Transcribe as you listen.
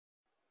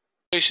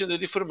The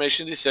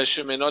information in this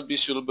session may not be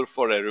suitable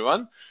for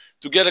everyone.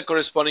 To get a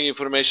corresponding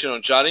information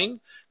on charting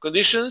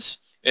conditions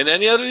and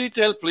any other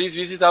detail, please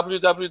visit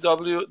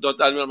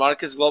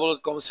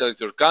www.admiralmarketsglobal.com, select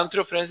your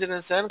country of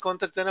residence, and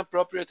contact an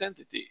appropriate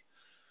entity.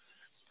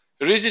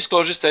 Risk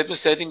disclosure statement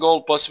stating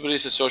all possible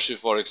risks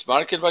associated with Forex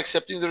market. By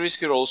accepting the risk,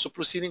 you're also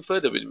proceeding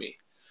further with me.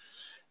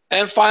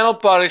 And final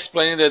part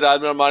explaining that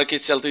Admiral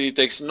Markets Ltd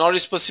takes no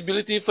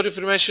responsibility for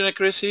information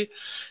accuracy.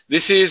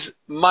 This is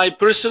my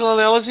personal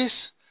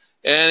analysis,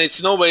 and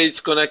it's no way it's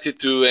connected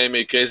to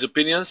AMAK's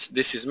opinions.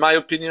 This is my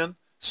opinion,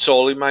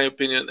 solely my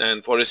opinion,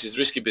 and Forex is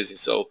risky business.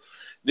 So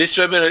this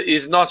webinar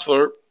is not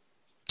for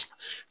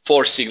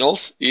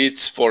signals,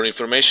 it's for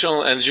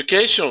informational and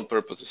educational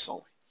purposes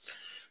only.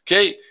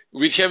 Okay,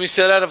 with having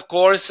said that, of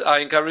course, I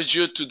encourage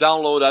you to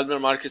download Admiral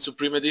Market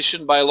Supreme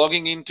Edition by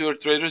logging into your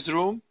trader's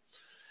room.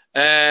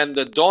 And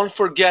don't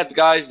forget,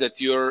 guys,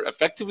 that you're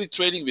effectively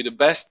trading with the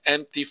best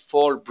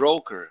MT4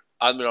 broker,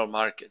 Admiral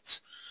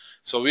Markets.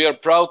 So we are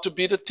proud to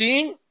be the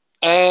team,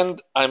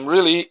 and I'm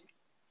really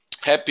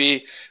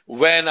happy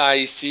when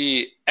I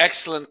see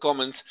excellent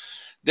comments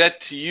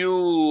that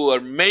you are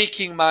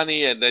making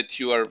money and that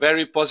you are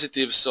very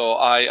positive. So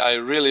I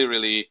really,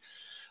 really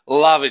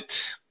love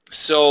it.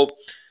 So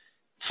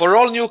for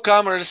all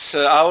newcomers,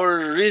 our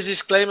risk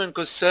disclaimer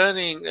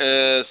concerning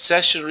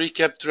session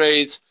recap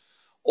trades.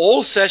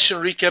 All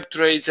session recap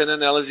trades and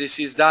analysis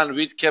is done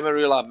with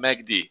Camarilla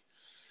MACD.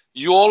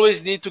 You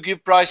always need to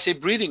give price a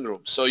breathing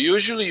room. So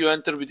usually you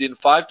enter within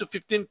 5 to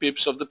 15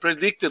 pips of the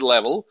predicted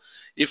level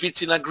if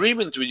it's in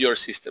agreement with your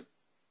system.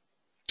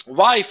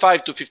 Why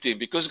 5 to 15?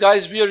 Because,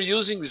 guys, we are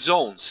using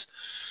zones.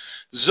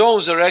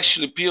 Zones are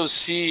actually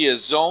POC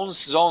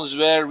zones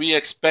where we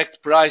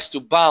expect price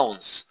to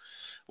bounce.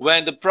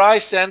 When the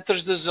price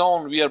enters the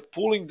zone, we are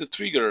pulling the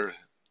trigger.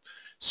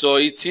 So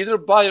it's either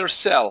buy or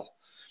sell.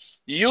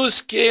 Use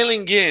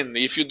scaling in.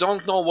 If you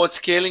don't know what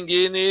scaling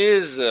in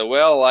is,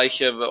 well, I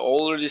have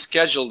already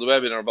scheduled a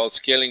webinar about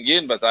scaling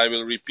in, but I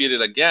will repeat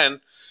it again.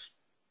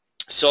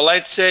 So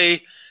let's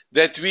say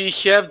that we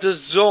have the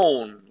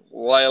zone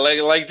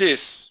like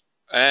this,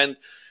 and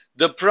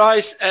the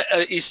price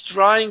is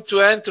trying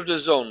to enter the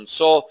zone.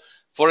 So,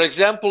 for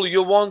example,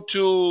 you want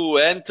to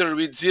enter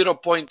with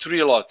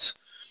 0.3 lots.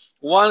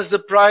 Once the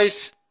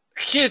price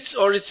hits,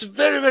 or it's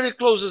very, very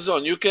close to the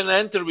zone, you can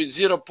enter with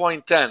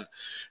 0.10.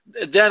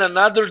 Then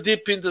another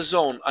dip in the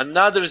zone,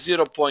 another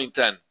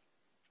 0.10,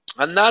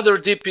 another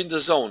dip in the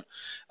zone,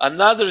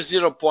 another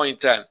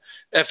 0.10.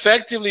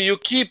 Effectively, you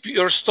keep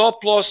your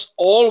stop loss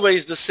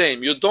always the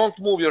same. You don't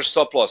move your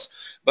stop loss,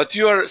 but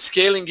you are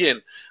scaling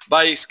in.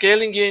 By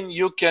scaling in,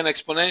 you can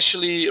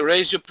exponentially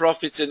raise your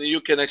profits and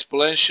you can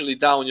exponentially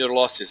down your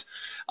losses.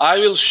 I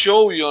will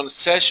show you on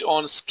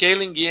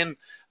scaling in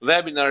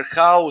webinar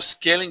how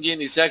scaling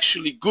in is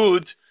actually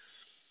good,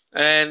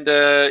 and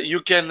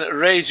you can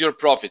raise your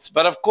profits.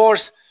 But of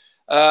course,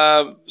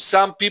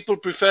 some people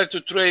prefer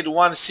to trade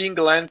one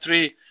single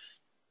entry.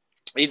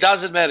 It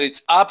doesn't matter.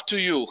 It's up to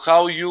you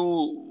how you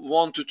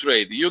want to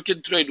trade. You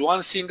can trade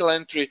one single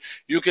entry.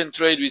 You can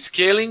trade with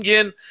scaling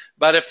in,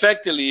 but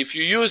effectively, if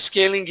you use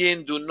scaling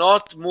in, do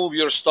not move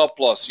your stop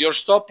loss. Your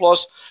stop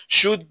loss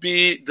should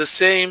be the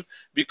same,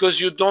 because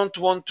you don't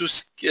want to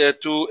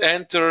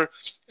enter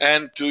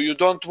and you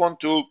don't want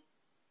to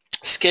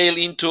scale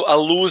into a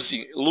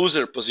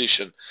loser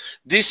position.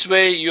 This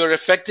way you're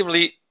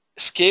effectively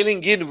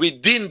scaling in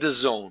within the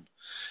zone,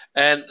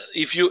 and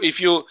if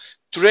you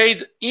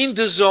trade in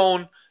the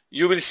zone,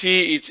 you will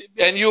see it's,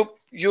 and you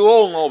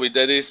all know it,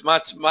 that is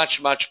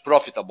much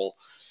profitable.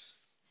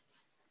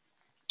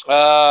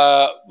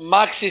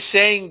 Max is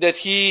saying that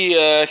he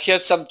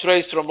had some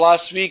trades from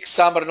last week.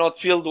 Some are not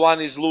filled,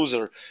 one is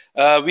loser.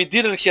 We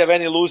didn't have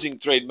any losing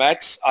trade,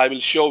 Max. I will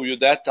show you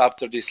that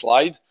after this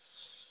slide.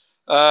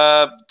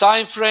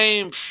 Time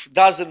frame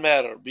doesn't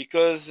matter,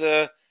 because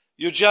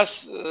you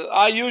just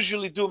I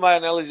usually do my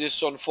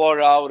analysis on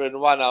 4-hour and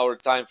 1-hour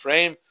time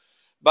frame,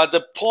 but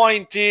the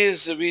point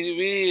is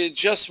we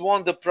just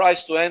want the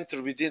price to enter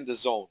within the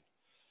zone.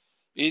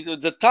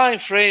 The time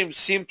frame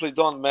simply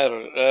don't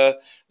matter.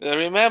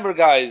 Remember,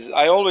 guys,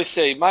 I always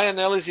say my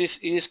analysis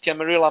is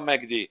Camarilla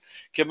MACD.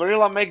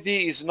 Camarilla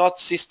MACD is not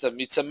system,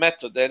 it's a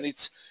method, and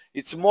it's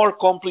more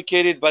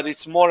complicated, but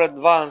it's more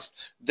advanced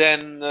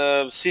than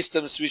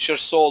systems which are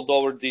sold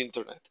over the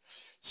internet.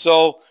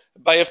 So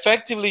by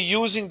effectively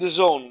using the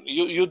zone,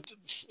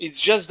 it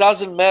just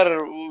doesn't matter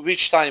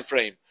which time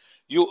frame.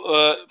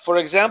 For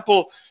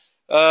example,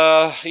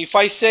 if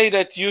I say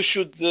that you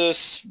should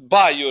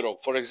buy euro,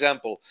 for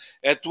example,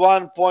 at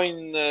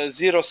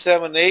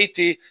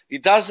 1.0780,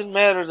 it doesn't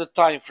matter the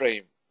time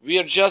frame. We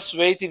are just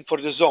waiting for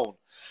the zone.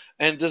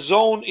 And the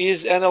zone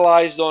is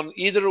analyzed on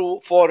either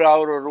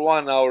 4-hour or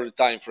 1-hour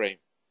time frame.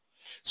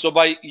 So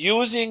by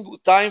using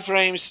time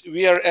frames,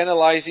 we are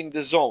analyzing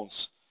the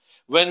zones.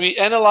 When we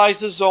analyze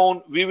the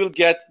zone, we will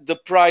get the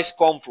price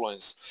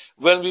confluence.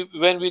 When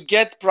we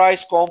get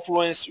price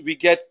confluence, we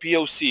get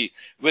POC.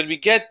 When we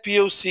get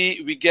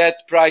POC, we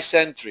get price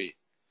entry.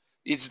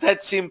 It's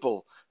that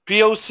simple.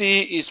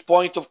 POC is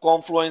point of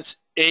confluence,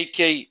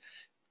 aka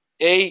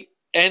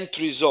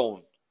entry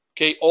zone,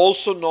 okay,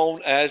 also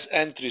known as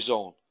entry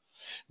zone.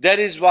 That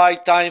is why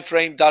time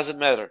frame doesn't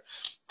matter.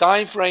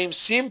 Time frame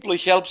simply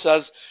helps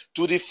us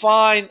to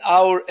define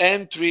our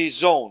entry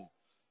zone.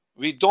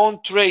 We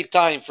don't trade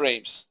time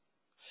frames.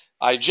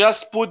 I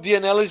just put the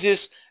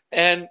analysis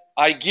and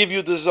I give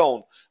you the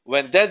zone.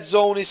 When that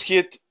zone is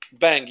hit,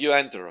 bang, you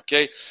enter,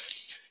 okay?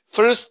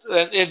 First,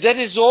 and that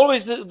is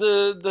always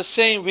the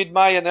same with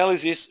my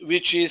analysis,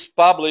 which is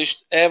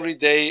published every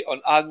day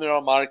on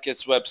Admiral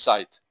Markets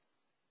website.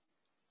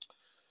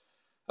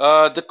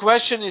 The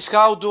question is,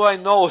 how do I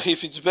know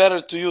if it's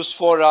better to use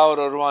 4 hour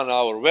or 1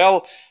 hour?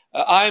 Well,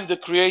 I'm the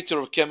creator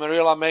of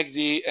Camarilla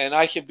MACD, and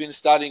I have been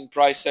studying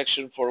price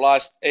action for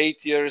last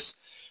 8 years,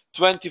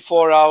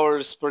 24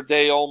 hours per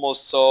day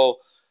almost. So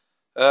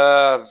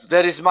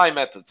that is my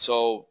method.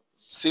 So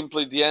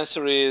simply the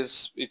answer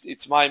is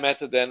it's my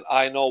method, and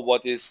I know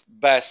what is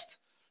best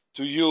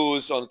to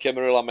use on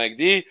Camarilla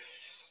MACD,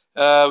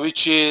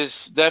 which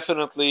is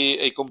definitely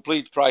a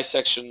complete price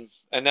action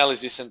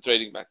analysis and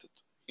trading method.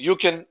 You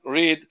can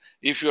read,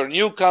 if you're a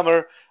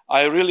newcomer,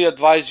 I really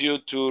advise you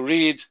to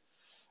read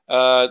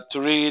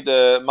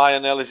my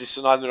analysis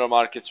on Admiral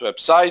Markets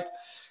website.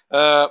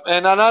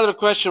 And another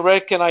question,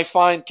 where can I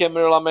find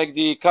Camarilla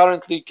MACD?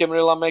 Currently,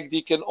 Camarilla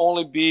MACD can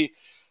only be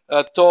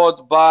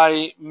taught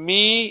by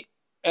me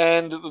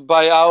and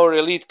by our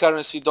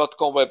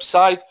elitecurrency.com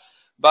website,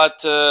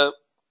 but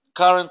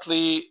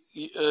currently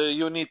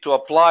you need to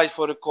apply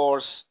for the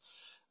course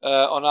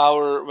on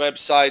our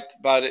website,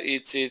 but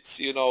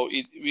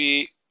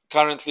we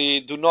currently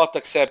do not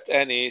accept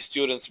any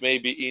students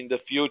maybe in the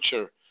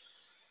future.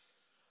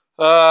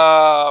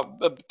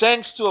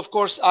 Thanks to, of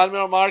course,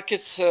 Admiral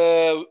Markets,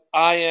 I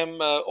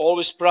am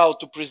always proud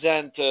to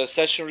present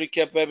session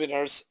recap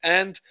webinars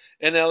and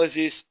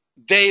analysis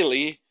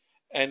daily,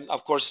 and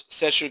of course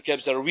session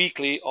recaps are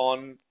weekly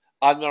on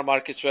Admiral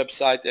Markets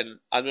website and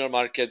Admiral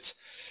Markets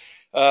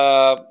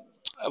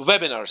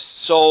webinars.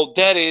 So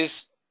that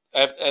is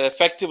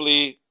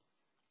effectively,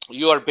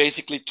 you are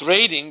basically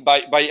trading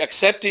by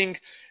accepting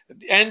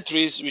the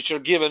entries which are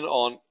given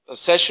on a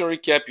session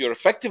recap. You're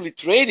effectively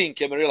trading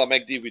Camarilla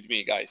MACD with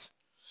me, guys.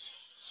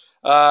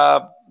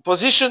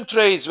 Position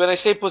trades, when I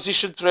say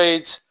position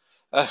trades,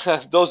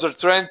 those are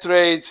trend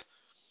trades.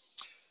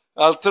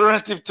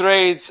 Alternative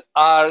trades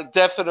are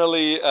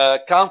definitely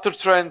counter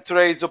trend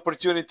trades,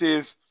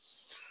 opportunities.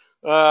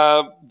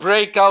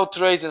 Breakout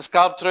trades and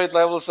scalp trade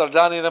levels are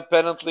done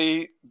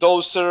independently.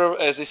 Those serve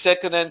as a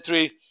second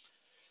entry.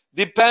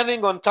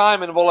 Depending on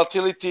time and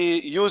volatility,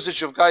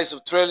 usage of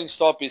trailing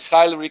stop is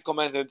highly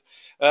recommended.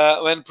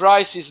 When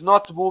price is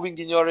not moving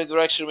in your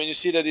direction, when you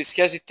see that it's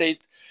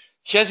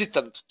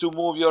hesitant to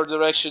move your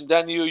direction,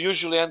 then you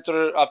usually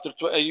enter after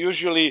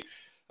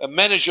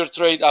manage your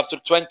trade after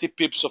 20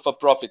 pips of a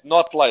profit,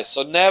 not less.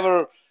 So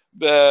never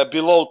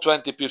below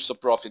 20 pips of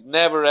profit,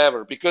 never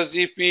ever, because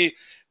if we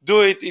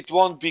do it, it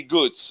won't be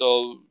good.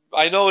 So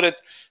I know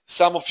that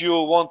some of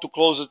you want to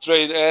close the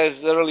trade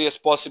as early as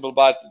possible,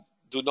 but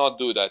do not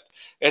do that.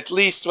 At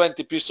least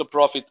 20 pips of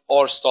profit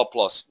or stop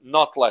loss,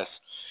 not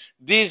less.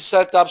 These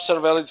setups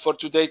are valid for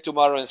today,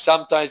 tomorrow, and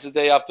sometimes the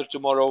day after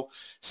tomorrow.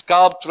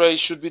 Scalp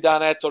trades should be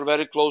done at or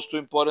very close to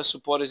important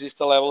support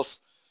resistance levels.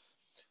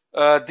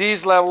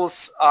 These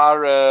levels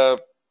are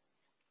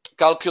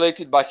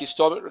calculated by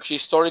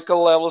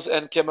historical levels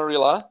and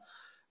Camarilla.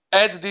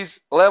 Add these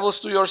levels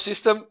to your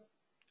system.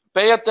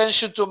 Pay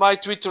attention to my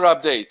Twitter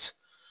updates.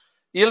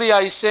 Ilya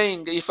is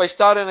saying, if I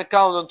start an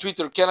account on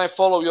Twitter, can I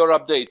follow your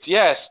updates?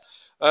 Yes.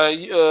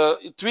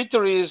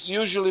 Twitter is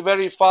usually a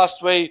very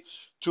fast way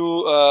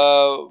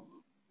to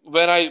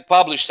when I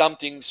publish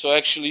something, so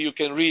actually you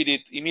can read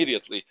it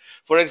immediately.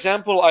 For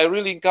example, I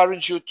really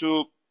encourage you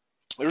to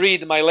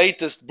read my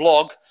latest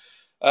blog,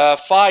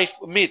 5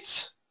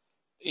 myths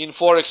in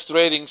Forex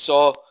trading.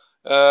 So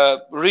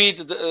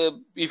read,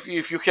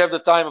 if you have the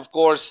time, of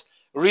course,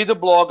 read the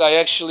blog. I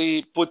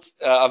actually put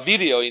a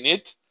video in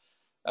it.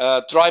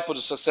 Tripod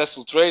of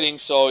successful trading,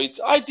 so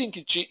I think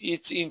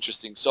it's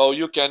interesting, so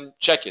you can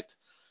check it.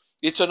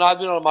 It's on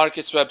Admiral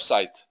Markets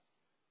website.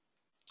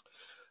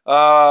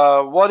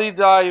 What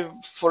did I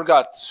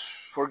forget?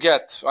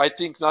 I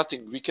think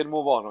nothing. We can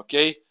move on,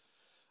 okay?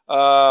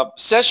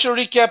 Session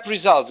recap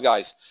results,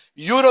 guys.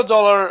 Euro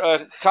dollar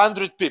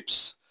 100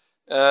 pips,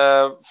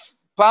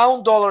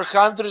 pound dollar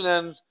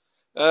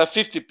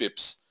 150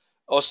 pips,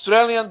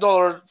 Australian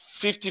dollar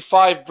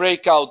 55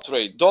 breakout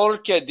trade. Dollar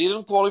CAD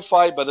didn't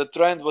qualify, but the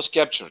trend was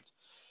captured.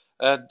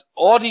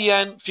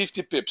 ODN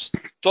 50 pips.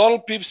 Total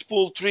pips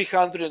pool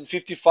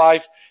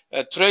 355.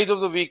 Trade of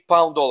the week,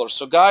 pound dollar.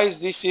 So guys,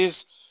 this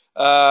is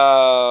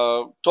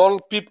total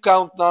pip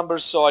count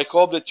numbers. So I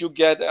hope that you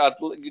got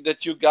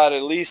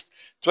at least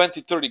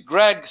 20-30.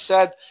 Greg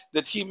said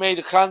that he made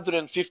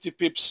 150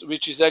 pips,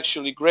 which is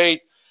actually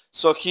great.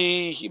 So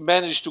he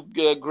managed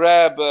to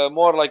grab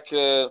more like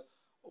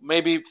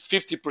maybe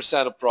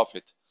 50% of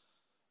profit.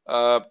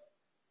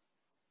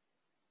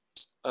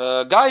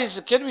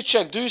 Guys, can we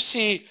check? Do you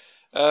see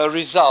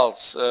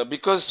results?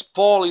 Because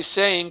Paul is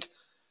saying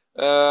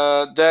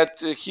that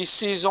he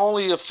sees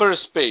only the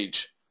first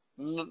page.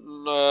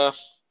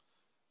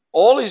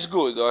 all is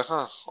good.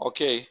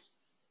 Okay.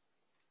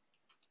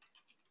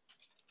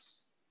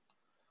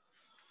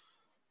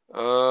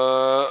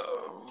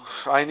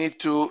 I need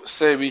to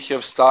say we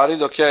have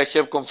started. Okay, I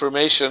have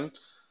confirmation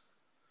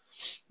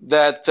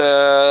that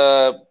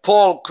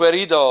Paul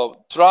Querido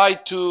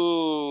tried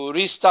to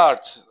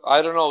restart.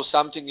 I don't know,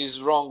 something is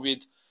wrong with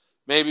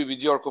maybe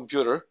with your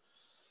computer.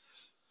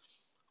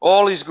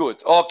 All is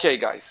good. Okay,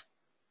 guys.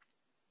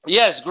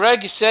 Yes,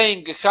 Greg is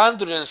saying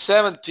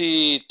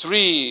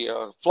 173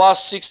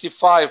 plus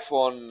 65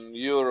 on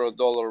euro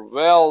dollar.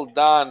 Well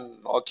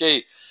done.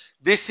 Okay,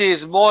 this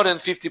is more than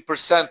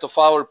 50% of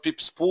our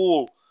pips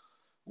pool,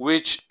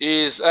 which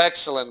is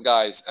excellent,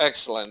 guys.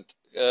 Excellent.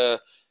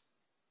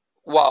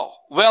 Wow.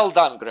 Well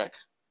done, Greg.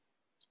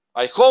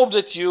 I hope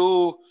that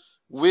you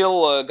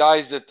will,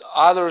 guys, that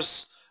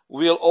others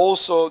will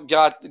also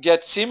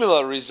get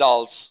similar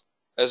results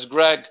as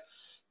Greg.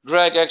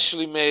 Greg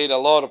actually made a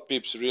lot of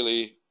pips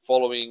really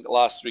following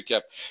last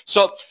recap.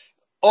 So,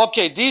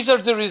 okay, these are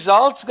the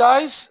results,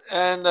 guys.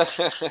 And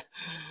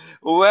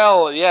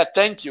well, yeah,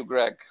 thank you,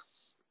 Greg.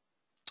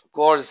 Of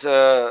course,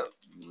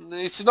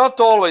 it's not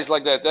always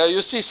like that.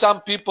 You see,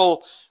 some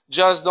people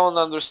just don't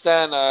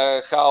understand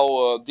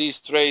how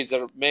these trades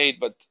are made,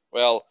 but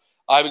well,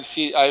 I will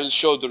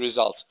show the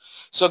results.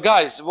 So,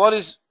 guys, what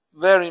is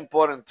very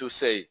important to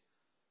say?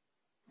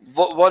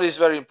 What is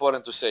very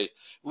important to say?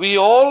 We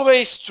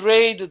always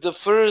trade the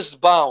first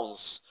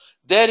bounce.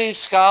 That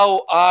is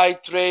how I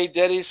trade.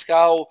 That is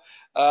how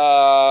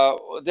I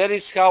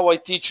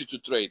teach you to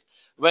trade.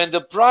 When the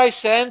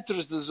price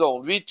enters the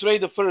zone, we trade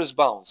the first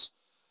bounce.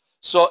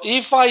 So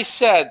if I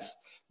said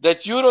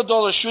that euro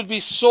dollar should be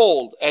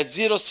sold at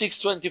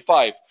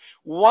 0.625,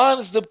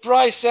 once the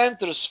price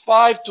enters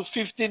 5 to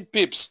 15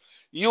 pips,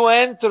 you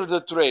enter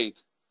the trade.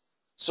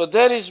 So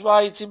that is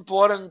why it's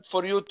important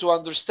for you to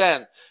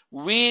understand.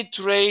 We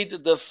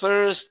trade the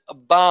first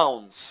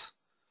bounce.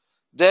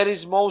 That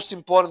is most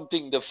important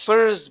thing, the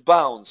first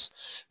bounce.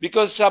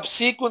 Because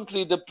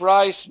subsequently the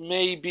price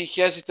may be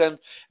hesitant,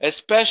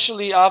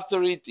 especially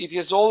after it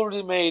has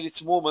already made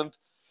its movement.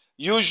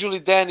 Usually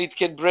then it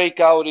can break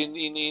out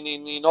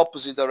in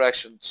opposite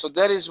direction. So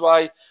that is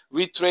why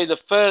we trade the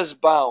first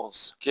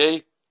bounce,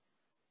 okay?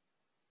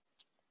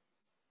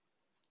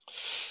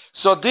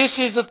 So this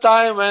is the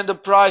time when the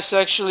price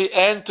actually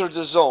entered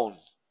the zone,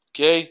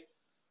 okay?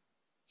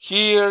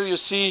 Here you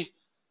see,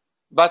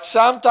 but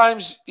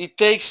sometimes it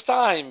takes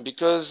time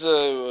because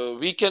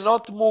we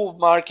cannot move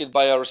market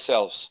by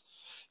ourselves.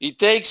 It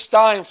takes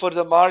time for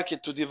the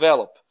market to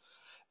develop.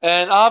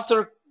 And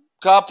after a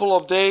couple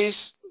of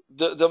days,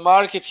 the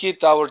market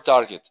hit our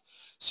target.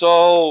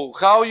 So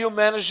how you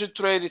manage the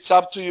trade, it's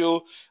up to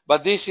you,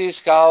 but this is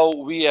how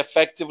we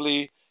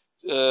effectively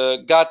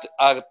got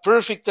a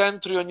perfect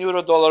entry on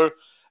euro dollar,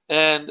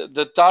 and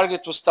the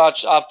target was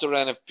touched after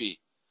NFP.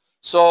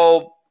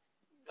 So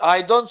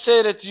I don't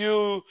say that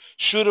you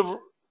should have,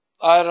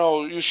 I don't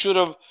know, you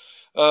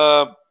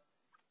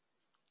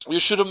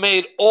should have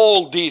made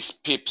all these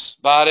pips,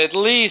 but at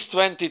least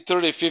 20,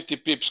 30, 50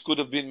 pips could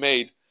have been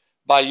made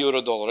by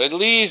euro dollar. At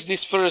least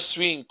this first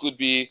swing could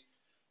be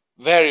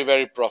very,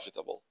 very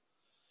profitable.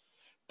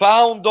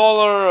 Pound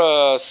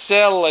dollar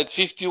sell at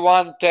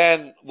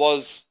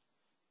 51.10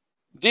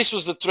 this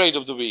was the trade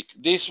of the week.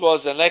 This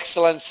was an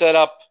excellent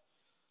setup.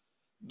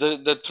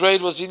 The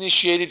trade was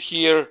initiated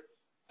here,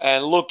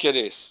 and look at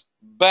this.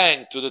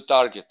 Bang to the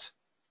target.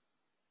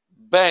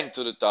 Bang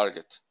to the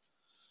target.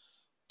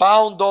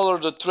 Pound dollar,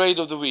 the trade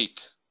of the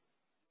week.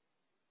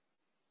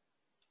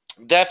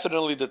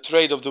 Definitely the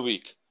trade of the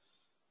week.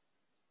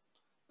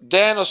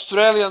 Then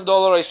Australian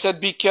dollar, I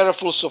said be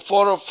careful. So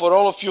for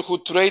all of you who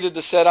traded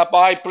the setup,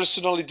 I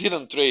personally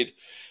didn't trade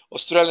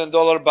Australian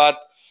dollar, but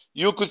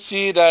you could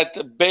see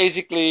that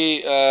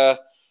basically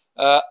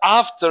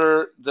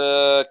after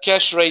the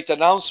cash rate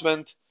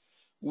announcement,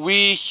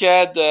 we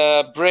had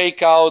a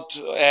breakout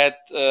at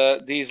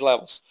these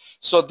levels.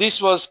 So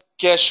this was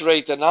cash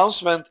rate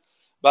announcement,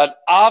 but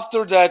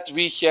after that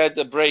we had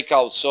a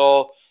breakout.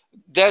 So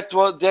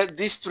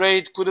this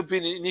trade could have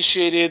been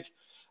initiated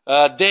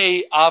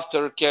day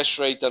after cash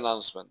rate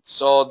announcement.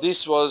 So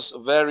this was a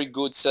very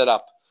good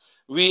setup.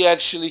 We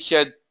actually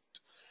had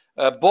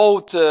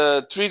both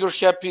trigger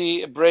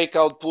happy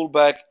breakout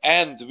pullback,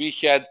 and we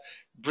had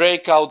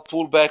breakout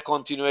pullback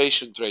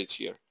continuation trades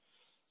here.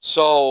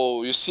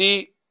 So you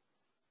see,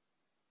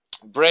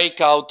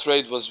 breakout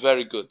trade was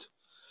very good.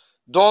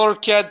 Dollar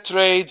CAD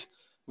trade,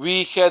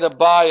 we had a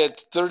buy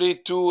at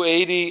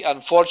 32.80.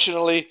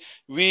 Unfortunately,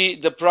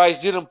 the price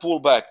didn't pull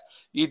back.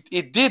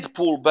 It did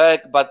pull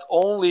back, but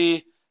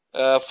only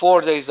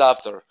 4 days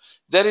after.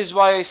 That is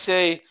why I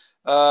say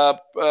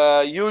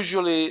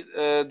usually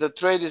the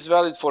trade is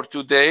valid for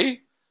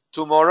today,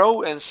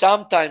 tomorrow, and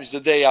sometimes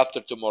the day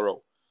after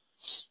tomorrow.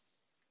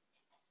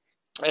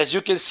 As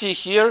you can see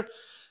here,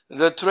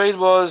 the trade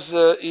was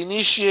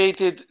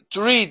initiated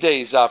 3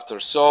 days after.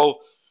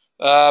 So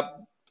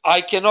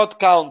I cannot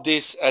count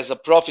this as a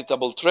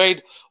profitable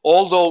trade,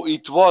 although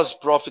it was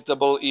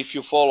profitable if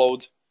you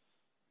followed,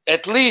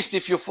 at least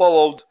if you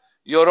followed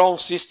your own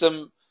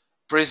system,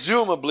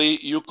 presumably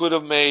you could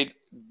have made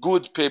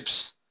good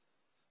pips,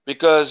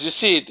 because you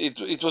see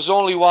it was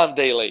only 1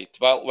 day late.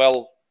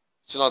 Well,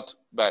 it's not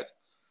bad.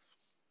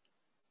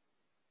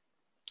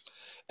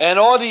 And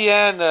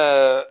ODN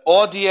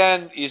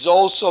is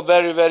also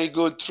very, very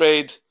good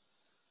trade.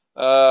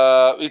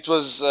 It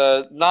was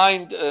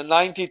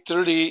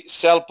 90-30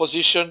 sell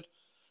position,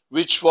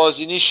 which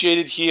was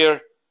initiated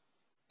here,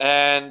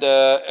 and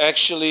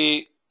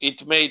actually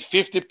it made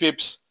 50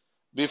 pips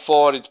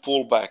before it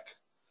pulled back.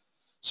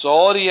 So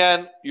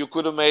ODN, you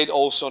could have made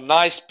also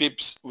nice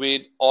pips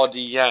with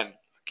ODN.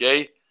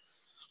 Okay.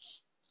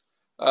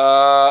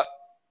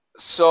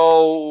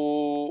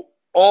 So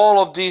all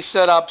of these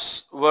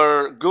setups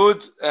were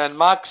good, and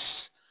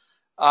Max,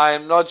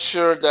 I'm not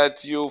sure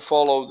that you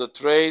follow the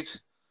trade.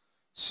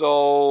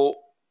 So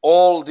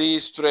all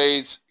these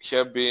trades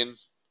have been,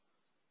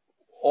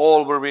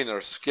 all were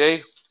winners.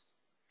 Okay.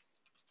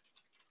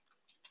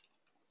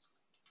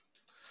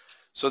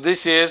 So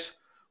this is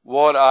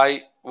what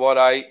I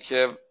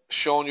have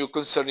shown you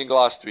concerning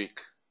last week.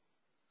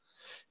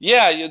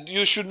 Yeah,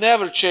 you should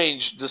never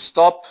change the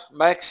stop.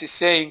 Max is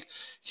saying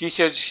he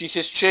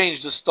has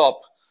changed the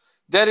stop.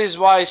 That is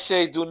why I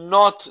say do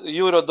not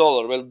euro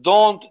dollar. Well,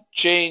 don't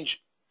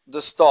change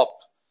the stop.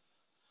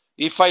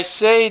 If I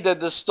say that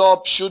the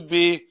stop should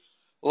be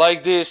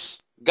like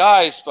this,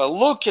 guys, but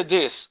look at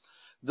this.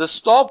 The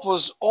stop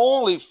was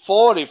only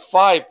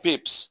 45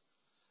 pips.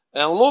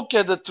 And look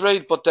at the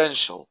trade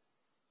potential.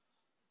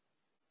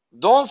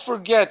 Don't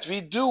forget,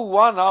 we do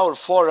 1 hour,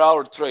 4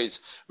 hour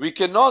trades. We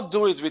cannot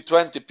do it with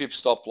 20 pip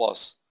stop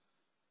loss.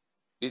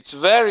 It's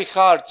very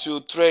hard to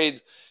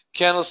trade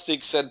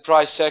candlesticks and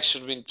price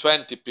action with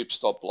 20 pip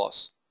stop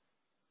loss.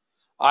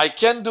 I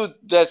can do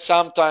that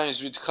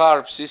sometimes with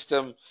HARP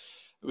system,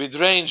 with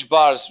range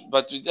bars,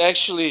 but with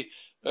actually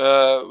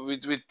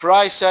with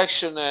price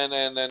action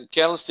and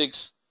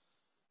candlesticks,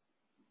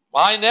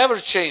 I never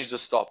change the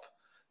stop.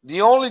 The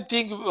only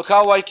thing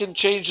how I can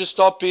change the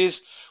stop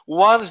is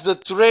once the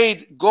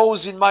trade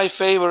goes in my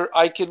favor,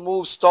 I can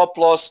move stop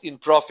loss in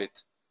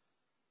profit.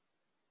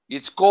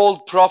 It's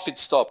called profit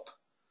stop.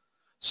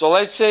 So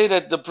let's say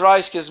that the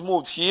price has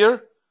moved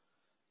here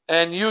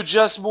and you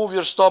just move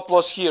your stop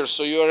loss here.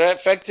 So you're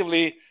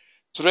effectively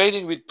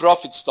trading with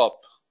profit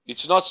stop.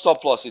 It's not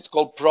stop loss, it's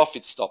called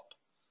profit stop.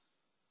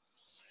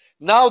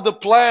 Now the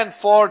plan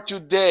for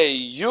today,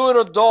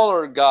 euro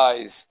dollar,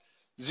 guys,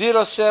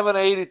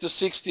 0.780 to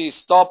 60,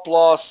 stop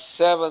loss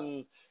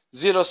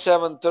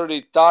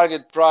 0.730,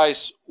 target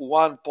price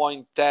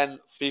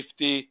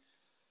 1.1050.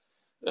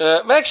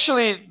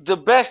 Actually, the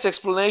best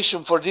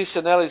explanation for this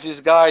analysis,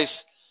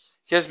 guys,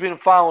 has been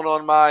found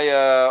on my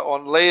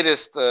on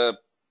latest.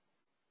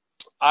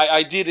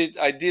 I did it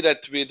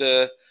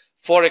with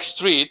Forex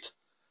Street,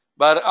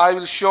 but I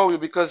will show you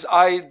because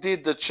I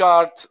did the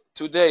chart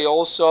today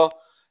also,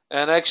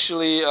 and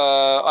actually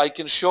I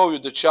can show you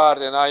the chart,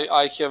 and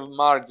I have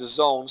marked the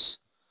zones,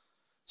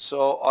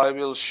 so I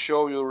will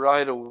show you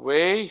right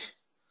away.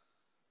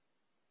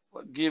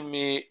 Give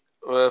me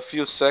a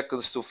few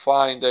seconds to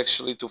find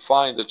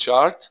the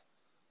chart,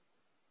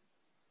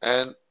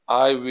 and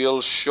I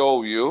will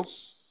show you.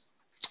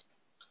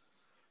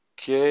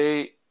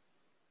 Okay,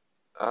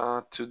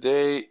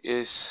 today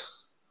is,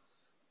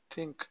 I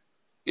think,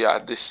 yeah,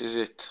 this is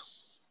it.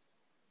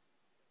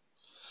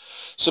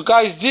 So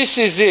guys, this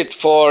is it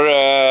for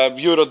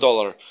euro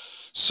dollar.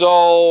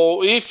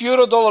 So if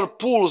euro dollar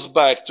pulls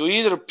back to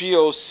either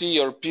POC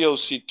or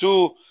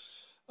POC2,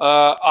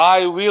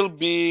 I will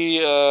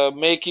be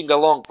making a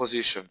long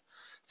position.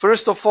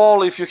 First of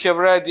all, if you have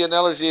read the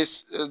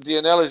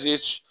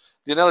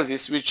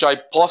analysis which I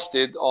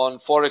posted on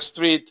Forex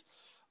Street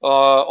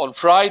on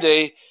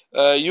Friday,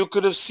 you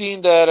could have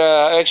seen that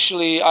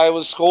actually I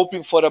was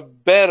hoping for a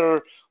better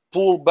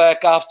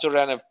pullback after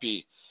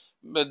NFP.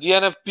 But the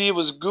NFP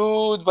was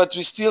good, but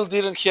we still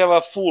didn't have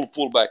a full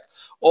pullback.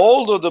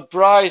 Although the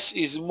price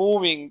is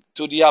moving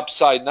to the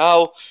upside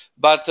now,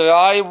 but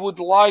I would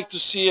like to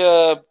see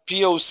a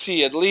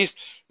POC, at least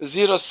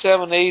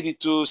 0.780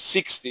 to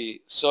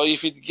 60. So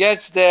if it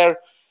gets there,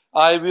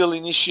 I will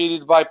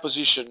initiate it by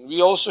position.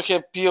 We also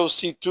have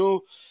POC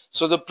 2,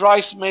 so the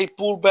price may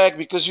pull back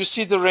because you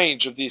see the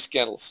range of these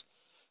candles.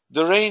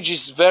 The range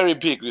is very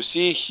big. You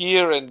see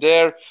here and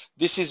there,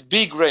 this is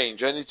big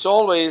range, and it's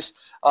always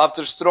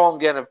after strong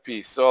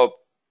NFP. So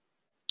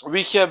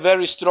we have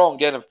very strong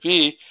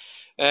NFP,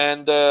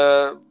 and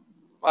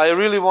I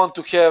really want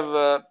to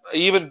have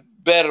even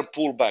better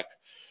pullback.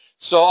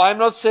 So I'm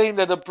not saying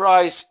that the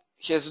price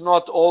has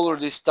not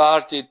already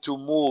started to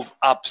move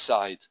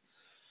upside.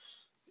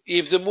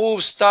 If the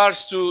move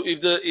starts to,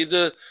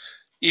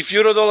 if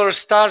euro dollar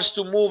starts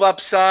to move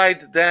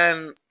upside,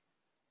 then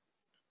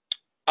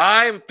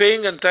I'm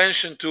paying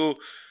attention to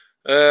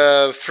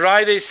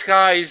Friday's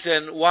highs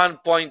and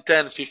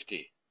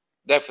 1.1050,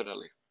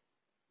 definitely.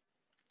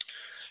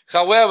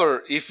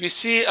 However, if we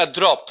see a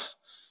drop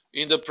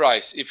in the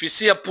price, if we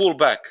see a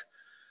pullback,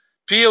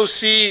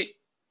 POC,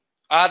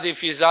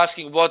 Adif is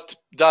asking what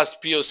does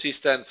POC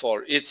stand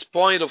for? It's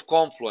point of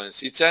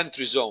confluence, it's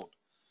entry zone.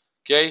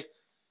 Okay.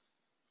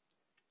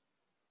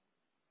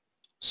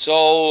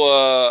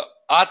 So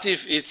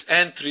Atif, it's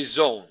entry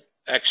zone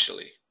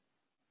actually.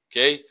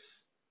 Okay,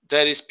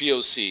 that is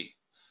POC.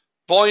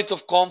 Point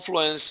of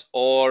confluence,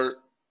 or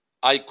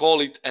I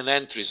call it an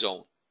entry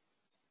zone.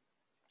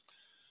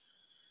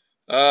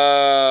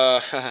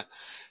 Max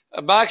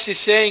is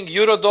saying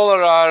euro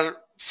dollar are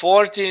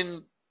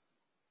 14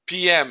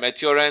 p.m.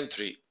 at your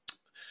entry.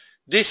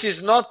 This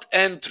is not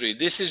entry.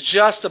 This is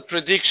just a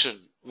prediction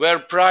where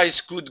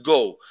price could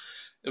go.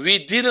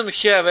 We didn't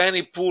have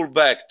any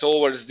pullback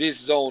towards this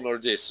zone or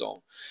this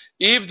zone.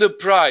 If the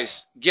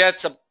price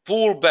gets a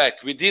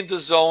pullback within the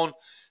zone,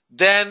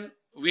 then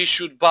we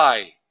should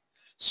buy.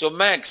 So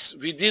Max,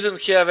 we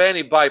didn't have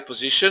any buy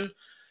position.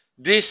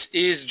 This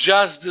is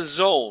just the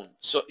zone.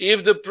 So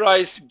if the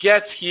price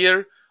gets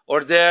here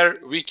or there,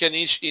 we can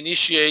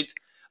initiate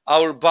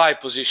our buy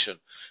position.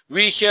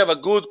 We have a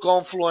good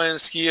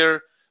confluence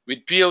here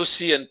with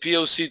POC and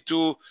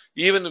POC2,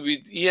 even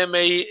with EMA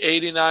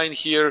 89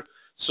 here.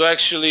 So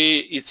actually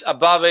it's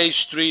above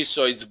H3,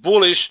 so it's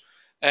bullish,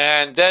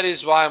 and that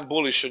is why I'm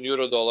bullish on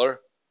euro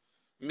dollar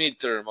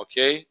midterm,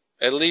 okay?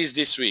 At least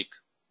this week.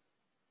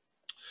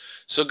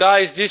 So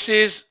guys, this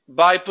is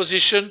buy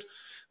position,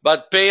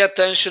 but pay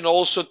attention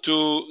also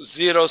to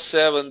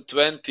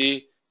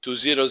 0720 to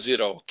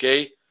 00,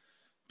 okay?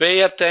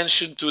 Pay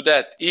attention to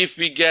that if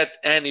we get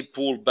any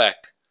pullback.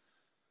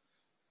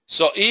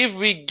 So if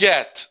we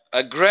get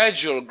a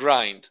gradual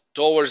grind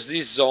towards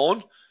this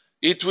zone,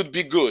 it would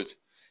be good.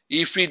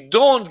 If we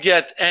don't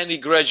get any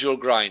gradual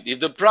grind, if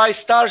the price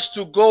starts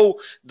to go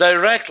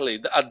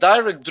directly, a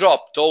direct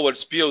drop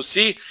towards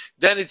POC,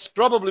 then it's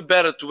probably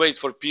better to wait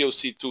for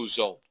POC2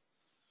 zone.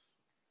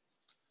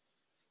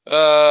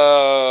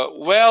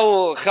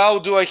 Well, how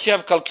do I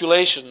have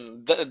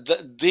calculation?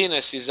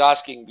 Dines is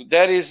asking.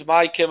 That is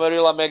my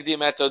Camarilla MACD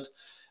method,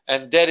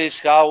 and that is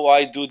how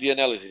I do the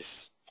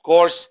analysis. Of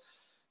course,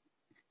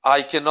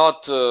 I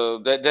cannot,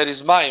 that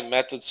is my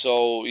method,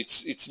 so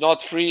it's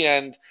not free,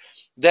 and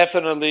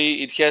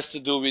definitely it has to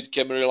do with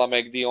Camarilla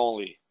MACD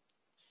only.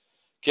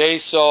 Okay,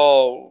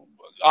 so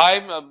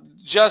I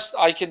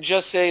can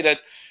just say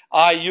that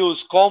I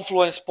use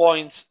confluence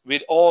points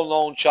with all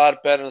known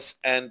chart patterns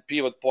and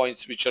pivot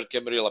points, which are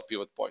Camarilla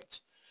pivot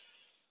points.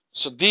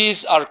 So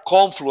these are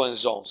confluence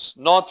zones,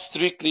 not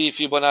strictly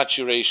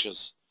Fibonacci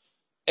ratios.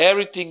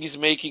 Everything is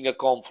making a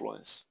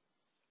confluence.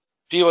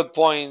 Pivot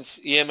points,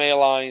 EMA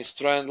lines,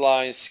 trend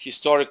lines,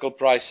 historical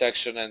price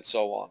action, and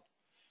so on.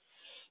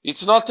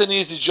 It's not an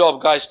easy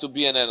job, guys, to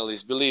be an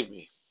analyst, believe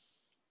me.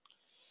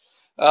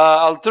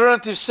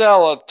 Alternative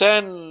sell at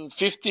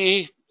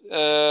 1050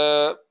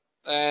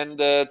 and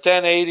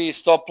 1080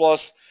 stop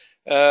loss.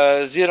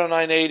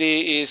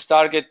 0980 is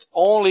target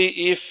only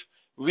if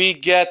we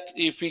get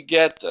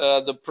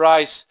the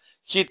price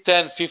hit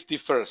 1050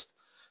 first.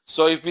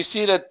 So if we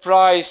see that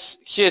price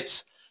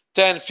hits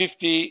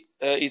 1050,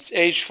 it's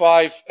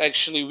H5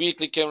 actually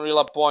weekly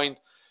Camarilla point.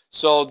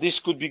 So this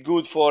could be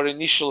good for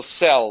initial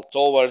sell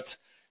towards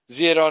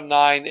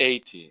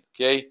 0980.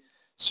 Okay.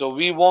 So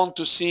we want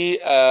to see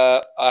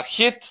a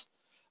hit,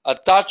 a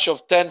touch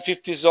of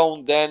 1050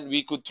 zone, then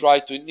we could try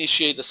to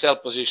initiate a sell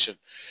position.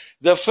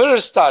 The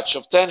first touch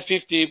of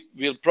 1050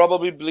 will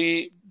probably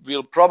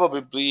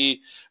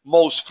be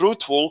most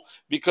fruitful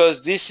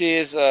because this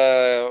is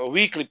a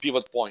weekly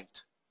pivot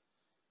point.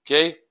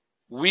 Okay,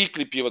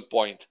 weekly pivot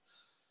point.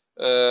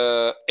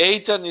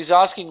 Ethan is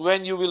asking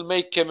when you will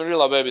make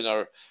Camarilla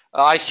webinar.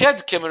 I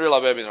had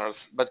Camarilla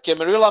webinars, but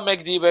Camarilla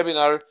MACD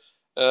webinar,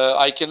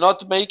 I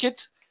cannot make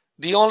it.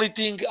 The only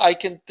thing I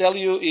can tell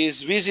you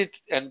is visit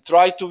and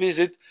try to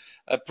visit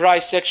a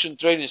price action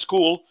training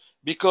school,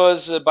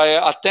 because by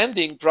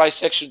attending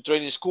price action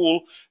training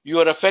school, you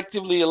are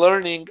effectively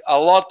learning a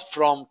lot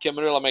from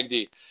Camarilla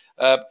MACD.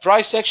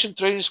 Price action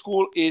training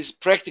school is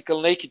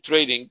practical naked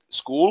trading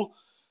school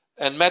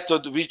and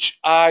method, which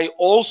I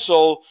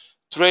also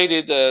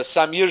traded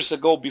some years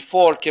ago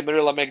before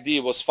Camarilla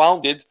MACD was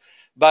founded.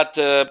 But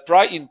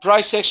in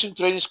price action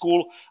training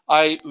school,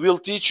 I will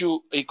teach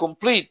you a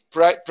complete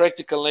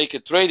practical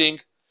naked trading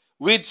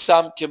with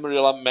some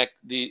Camarilla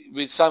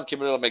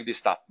MACD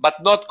stuff,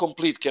 but not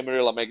complete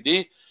Camarilla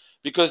MACD,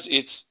 because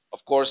it's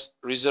of course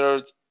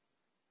reserved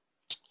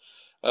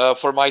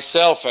for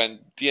myself and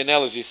the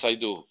analysis I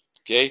do.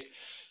 Okay,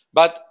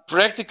 but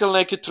practical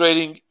naked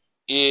trading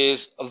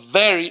is a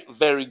very,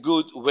 very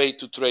good way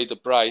to trade the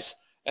price,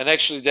 and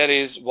actually that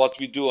is what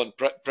we do on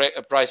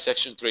price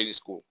action trading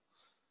school.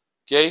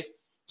 Okay,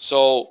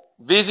 so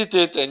visit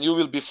it and you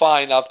will be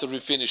fine after we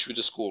finish with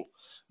the school,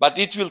 but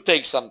it will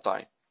take some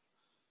time.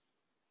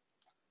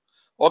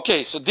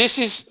 Okay, so this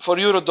is for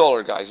euro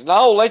dollar, guys.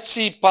 Now let's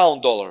see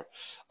pound dollar.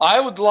 I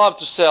would love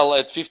to sell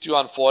at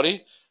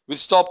 51.40 with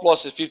stop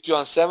loss at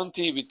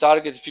 51.70 with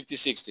target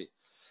 50.60.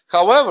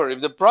 However, if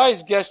the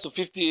price gets to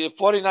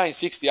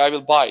 49.60, I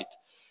will buy it.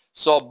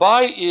 So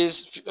buy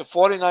is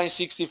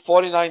 49.60,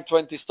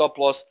 49.20 stop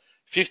loss,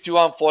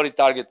 51.40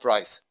 target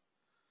price.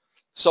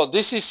 So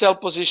this is sell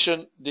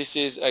position. This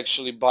is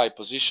actually buy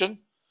position.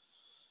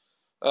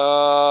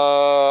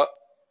 And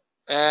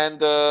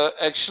And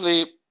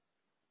actually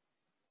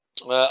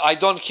I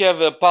don't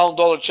have a pound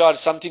dollar chart.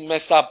 Something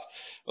messed up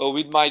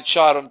with my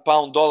chart on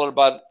pound dollar,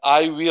 but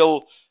I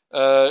will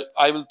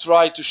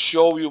try to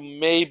show you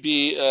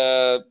maybe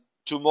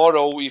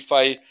tomorrow if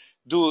I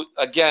do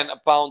again a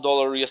pound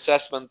dollar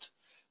reassessment.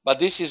 But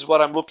this is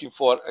what I'm looking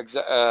for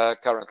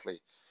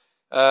currently.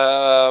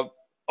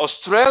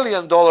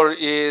 Australian dollar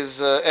is,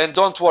 and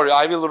don't worry,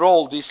 I will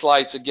roll these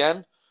slides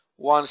again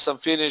once I'm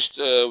finished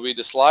with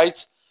the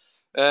slides.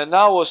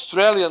 Now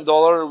Australian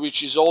dollar,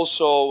 which is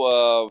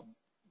also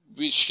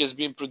which has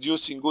been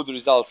producing good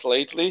results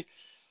lately.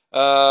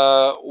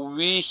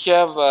 We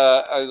have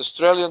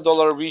Australian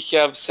dollar, we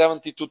have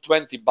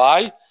 72.20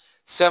 buy,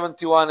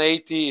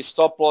 71.80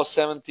 stop loss,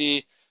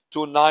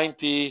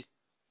 72.90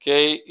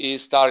 okay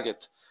is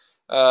target,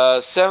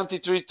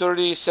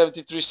 73.30,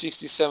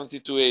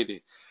 73.60,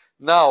 72.80.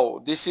 Now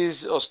this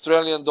is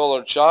Australian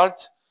dollar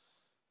chart,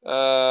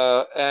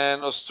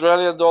 and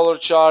Australian dollar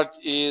chart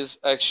is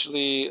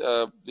actually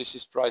this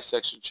is price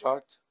action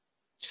chart.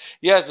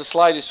 Yes, the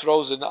slide is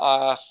frozen.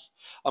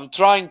 I'm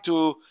trying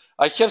to.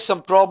 I have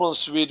some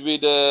problems with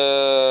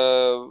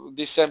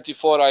this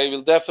MT4. I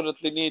will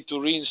definitely need to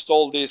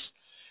reinstall this,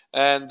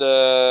 and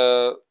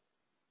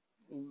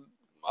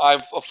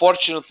I've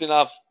fortunately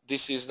enough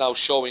this is now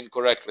showing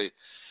correctly.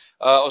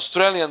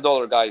 Australian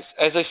dollar, guys,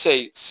 as I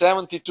say,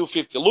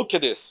 72.50. Look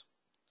at this.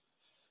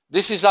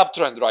 This is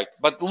uptrend, right?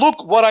 But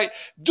look what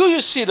do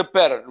you see the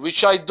pattern,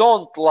 which I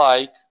don't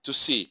like to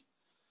see?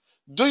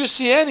 Do you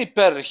see any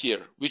pattern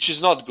here which is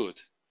not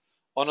good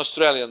on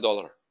Australian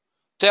dollar?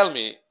 Tell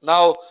me.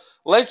 Now,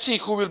 let's see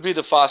who will be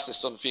the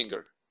fastest on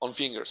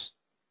fingers.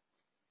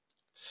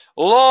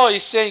 Law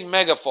is saying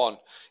megaphone.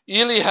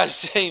 Ilya is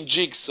saying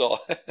jigsaw.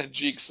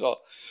 Jigsaw.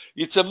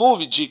 It's a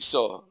movie,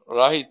 Jigsaw,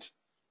 right?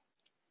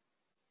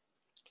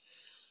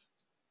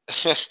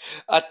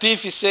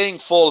 Atif is saying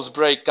false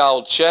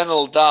breakout,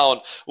 channel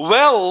down.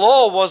 Well,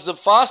 Law was the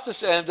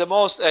fastest and the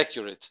most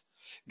accurate.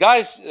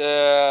 Guys,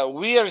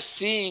 we are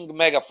seeing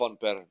megaphone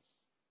pattern.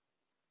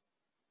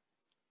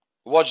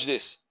 Watch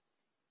this.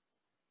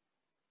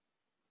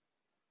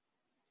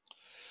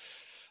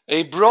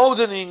 A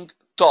broadening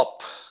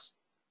top.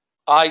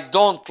 I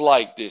don't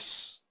like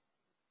this.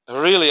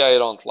 Really, I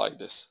don't like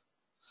this.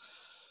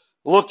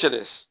 Look at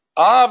this.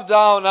 Up,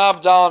 down,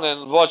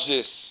 and watch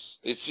this.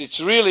 It's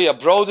really a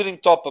broadening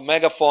top, a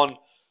megaphone.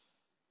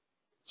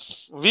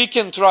 We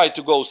can try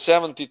to go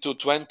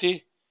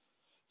 72.20.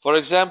 For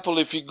example,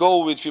 if we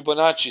go with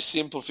Fibonacci,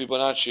 simple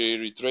Fibonacci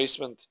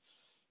retracement,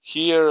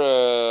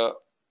 here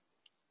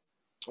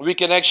we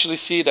can actually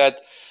see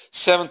that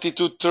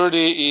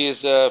 72.30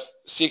 is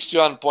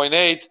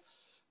 61.8.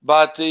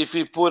 But if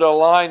we put a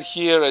line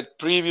here at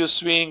previous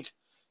swing,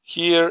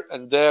 here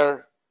and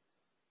there,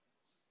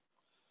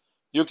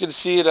 you can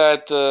see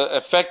that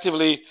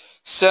effectively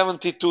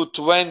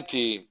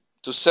 72.20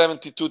 to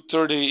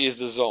 72.30 is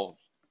the zone.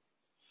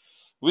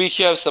 We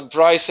have some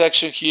price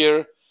action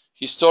here,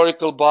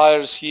 historical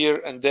buyers here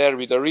and there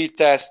with a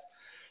retest.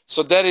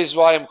 So that is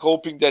why I'm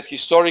hoping that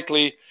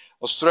historically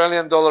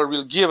Australian dollar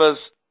will give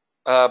us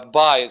a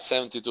buy at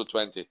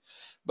 72.20.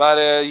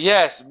 But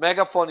yes,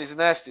 megaphone is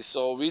nasty,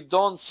 so we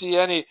don't see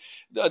any.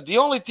 The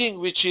only thing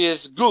which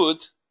is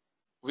good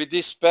with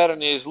this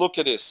pattern is, look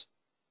at this.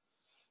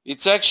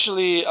 It's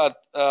actually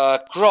a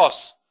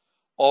cross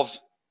of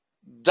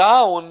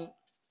down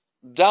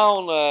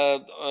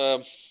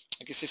I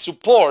can say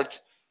support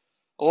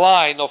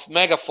line of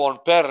megaphone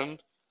pattern,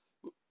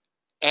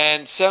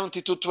 and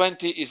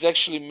 72.20 is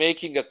actually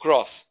making a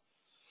cross.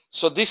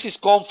 So this is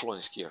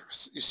confluence here.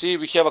 You see,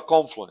 we have a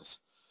confluence.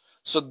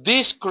 So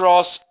this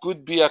cross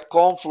could be a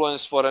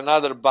confluence for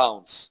another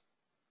bounce.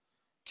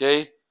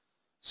 Okay,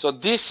 so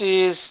this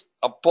is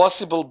a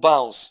possible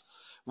bounce.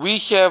 We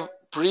have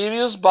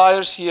previous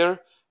buyers here,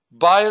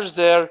 buyers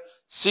there,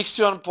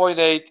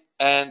 61.8,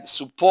 and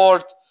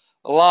support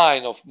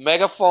line of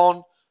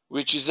megaphone,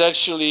 which is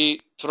actually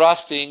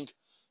thrusting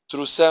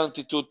through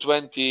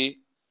 72.20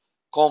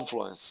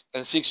 confluence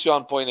and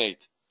 61.8.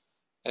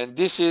 And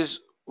this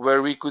is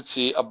where we could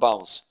see a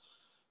bounce.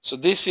 So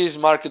this is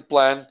market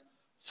plan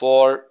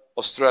for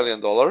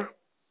Australian dollar.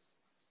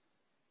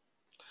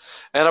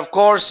 And of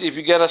course, if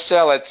you get a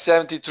sell at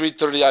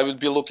 73.30, I will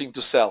be looking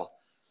to sell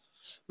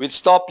with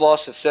stop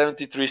loss at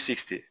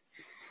 73.60.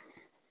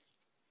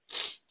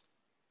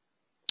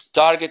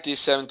 Target is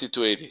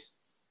 72.80.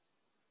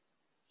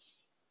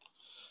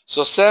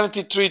 So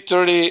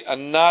 73.30,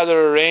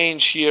 another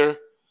range here,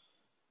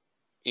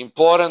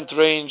 important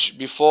range.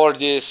 Before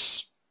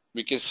this,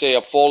 we can say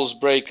a false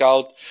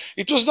breakout.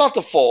 It was not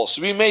a false.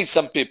 We made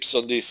some pips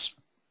on this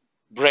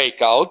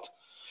breakout,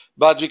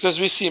 but because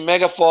we see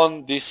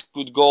megaphone, this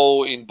could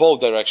go in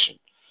both directions.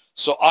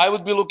 So I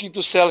would be looking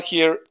to sell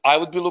here. I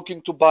would be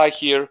looking to buy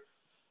here,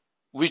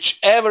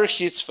 whichever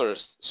hits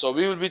first. So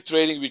we will be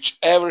trading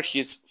whichever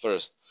hits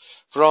first.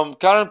 From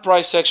current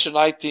price action,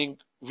 I think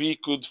we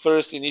could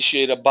first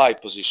initiate a buy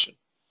position.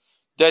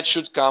 That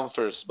should come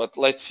first, but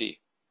let's see.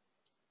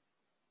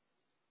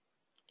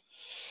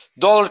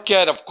 Dollar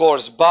CAD, of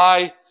course,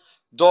 buy.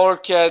 Dollar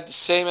CAD,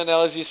 same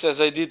analysis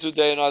as I did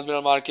today on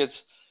Admiral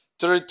Markets.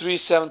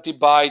 33.70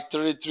 buy,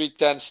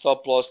 33.10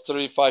 stop loss,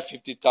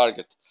 35.50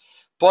 target.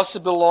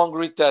 Possible long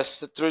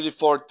retest,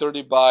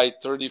 34.30 buy,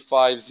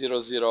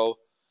 35.00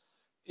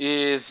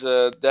 is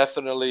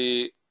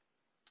definitely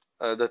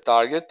the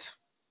target.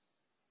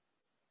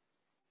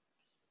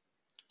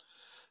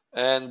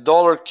 And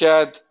dollar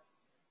CAD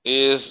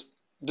is,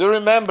 do you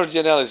remember the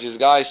analysis,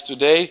 guys,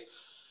 today?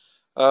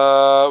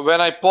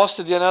 When I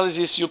posted the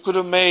analysis, you could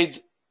have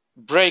made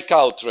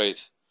breakout trade.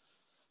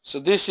 So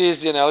this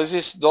is the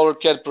analysis. Dollar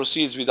CAD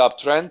proceeds with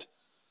uptrend.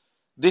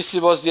 This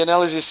was the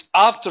analysis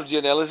after the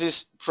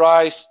analysis.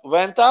 Price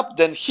went up,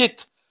 then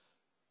hit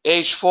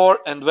H4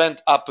 and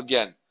went up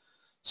again.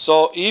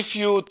 So if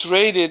you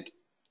traded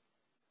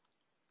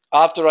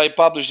after I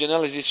published the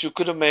analysis, you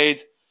could have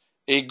made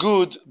a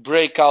good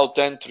breakout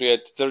entry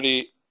at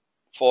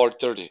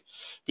 34.30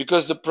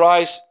 because the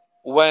price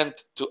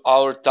went to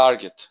our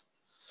target.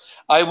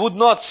 I would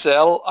not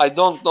sell. I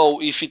don't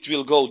know if it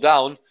will go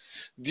down.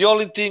 The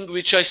only thing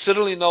which I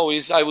certainly know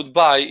is I would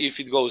buy if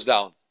it goes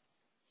down.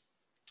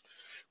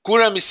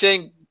 Kuram is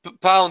saying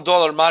pound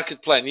dollar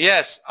market plan.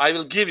 Yes, I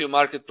will give you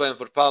market plan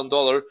for pound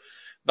dollar,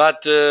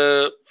 but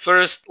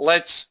first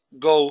let's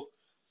go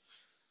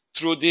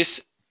through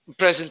this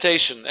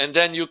presentation and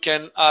then you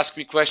can ask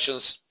me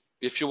questions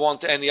if you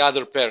want any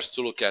other pairs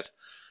to look at.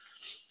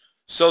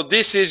 So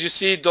this is, you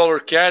see, dollar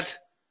CAD,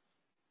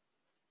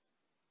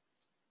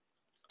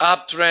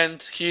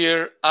 uptrend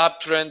here,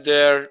 uptrend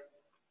there,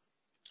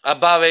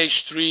 above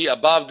H3,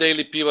 above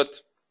daily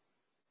pivot,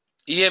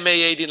 EMA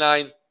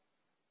 89.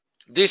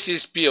 This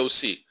is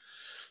POC.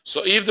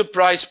 So if the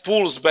price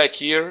pulls back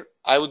here,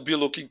 I would be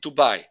looking to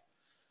buy.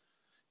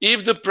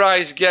 If the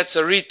price gets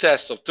a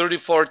retest of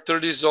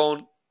 34.30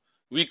 zone,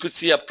 we could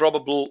see a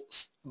probable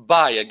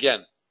buy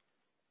again.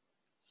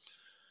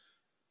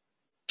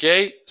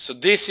 Okay, so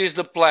this is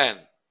the plan.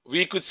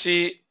 We could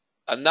see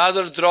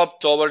another drop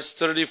towards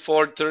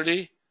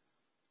 34.30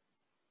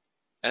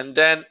 and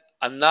then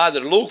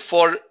another, look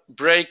for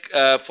break,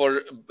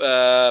 for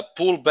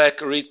pullback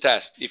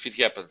retest if it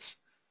happens.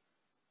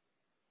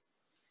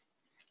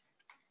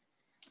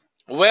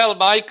 Well,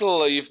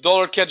 Michael, if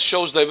dollar CAD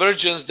shows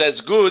divergence,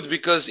 that's good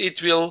because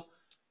it will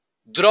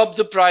drop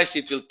the price,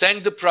 it will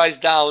tank the price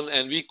down,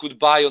 and we could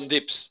buy on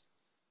dips.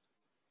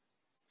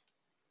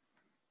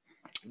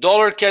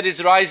 Dollar CAD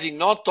is rising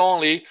not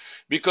only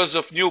because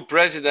of new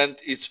president,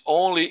 it's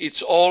also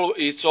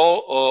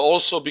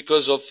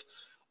because of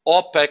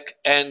OPEC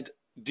and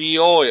the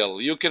oil.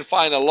 You can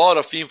find a lot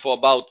of info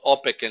about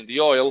OPEC and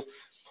the oil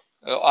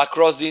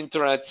across the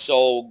internet,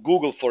 so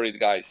Google for it,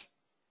 guys.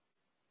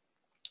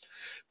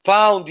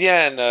 Pound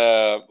yen,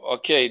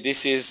 okay,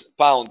 this is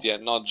pound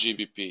yen, not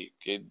GBP.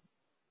 Okay,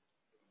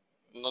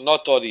 no,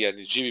 not AUD yen,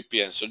 it's GBP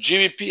yen. So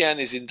GBP yen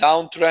is in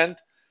downtrend.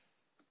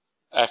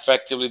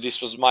 Effectively,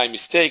 this was my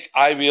mistake.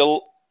 I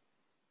will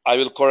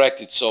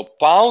correct it. So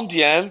pound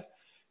yen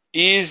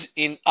is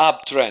in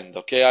uptrend.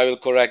 Okay, I will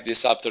correct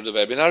this after the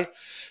webinar.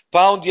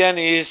 Pound yen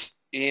is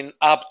in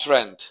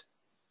uptrend,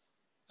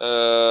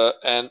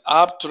 and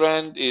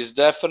uptrend is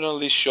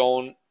definitely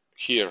shown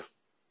here.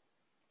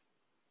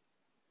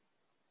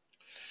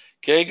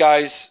 Okay,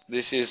 guys,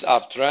 this is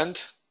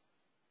uptrend.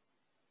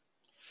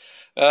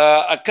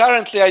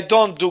 Currently, I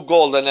don't do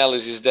gold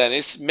analysis,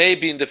 Dennis.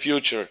 Maybe in the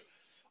future.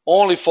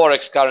 Only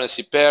Forex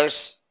currency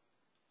pairs,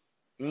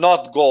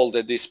 not gold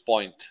at this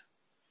point.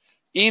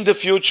 In the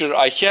future,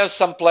 I have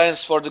some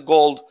plans for the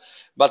gold,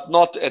 but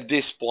not at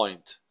this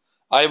point.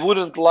 I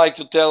wouldn't like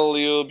to tell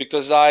you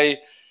because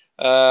I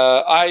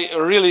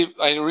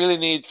really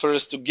need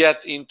first to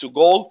get into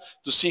gold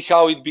to see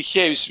how it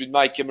behaves with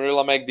my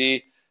Camarilla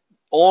MACD.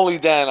 Only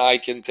then I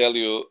can tell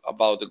you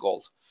about the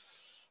gold.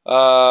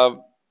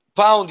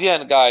 Pound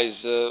yen,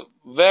 guys,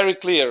 very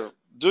clear.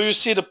 Do you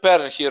see the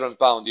pattern here on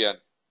pound yen?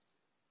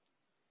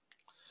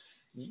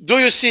 Do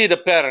you see the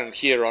pattern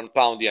here on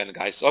pound yen,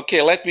 guys?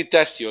 Okay, let me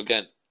test you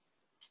again.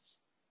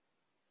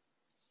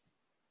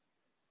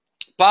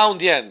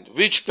 Pound yen,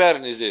 which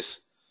pattern is this?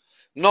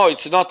 No,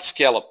 it's not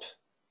scallop.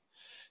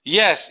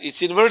 Yes,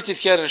 it's inverted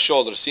head and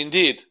shoulders,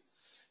 indeed.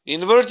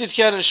 Inverted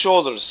head and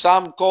shoulders,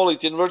 some call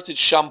it inverted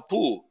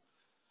shampoo.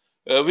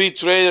 We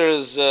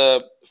traders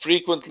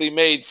frequently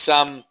made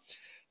some,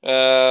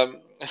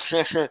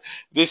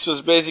 this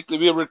was basically,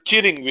 we were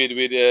kidding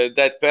with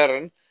that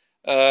pattern.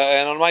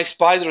 And on my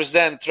Spiders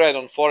Den thread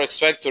on Forex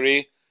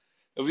Factory,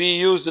 we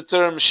use the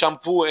term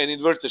shampoo and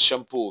inverted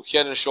shampoo,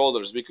 head and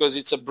shoulders, because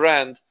it's a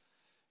brand.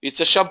 It's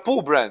a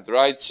shampoo brand,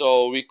 right?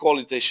 So we call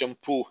it a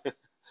shampoo.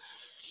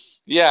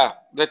 Yeah,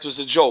 that was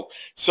a joke.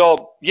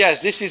 So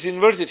yes, this is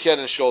inverted head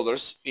and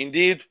shoulders,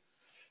 indeed.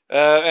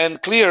 And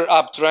clear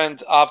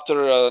uptrend after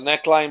a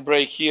neckline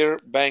break here.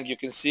 Bang, you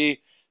can see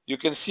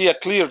a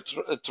clear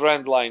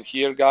trend line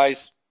here,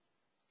 guys,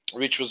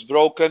 which was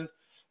broken,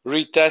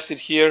 retested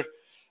here.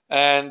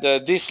 And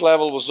this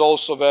level was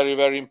also very,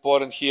 very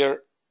important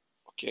here.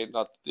 Okay,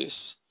 not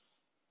this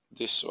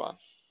one.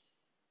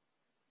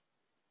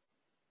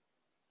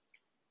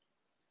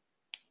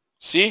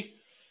 See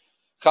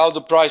how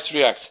the price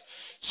reacts.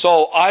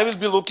 So I will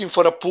be looking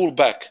for a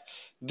pullback.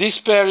 This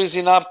pair is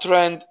in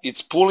uptrend,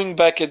 it's pulling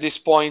back at this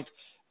point,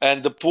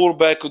 and the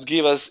pullback could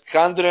give us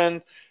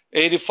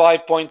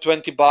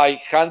 185.20 buy,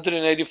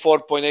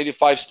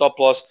 184.85 stop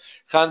loss,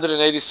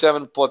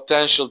 187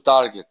 potential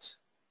target.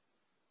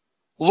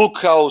 Look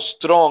how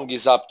strong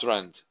is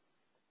uptrend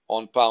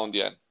on pound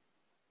yen.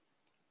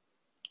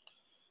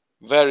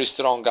 Very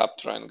strong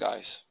uptrend,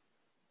 guys.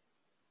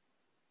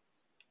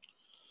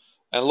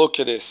 And look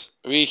at this.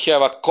 We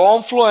have a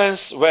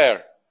confluence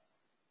where?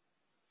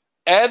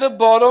 At the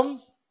bottom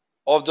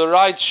of the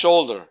right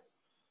shoulder.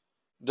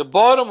 The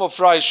bottom of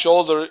right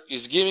shoulder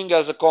is giving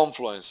us a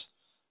confluence.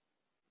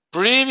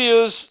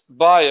 Previous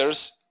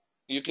buyers,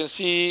 you can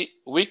see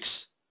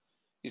wicks,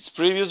 it's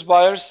previous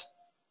buyers.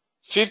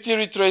 50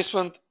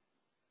 retracement,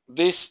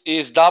 this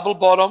is double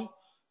bottom,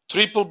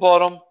 triple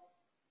bottom.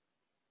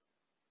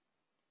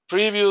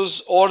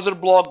 Previous order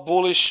block,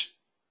 bullish,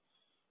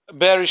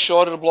 bearish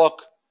order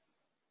block.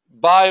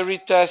 Buy,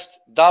 retest,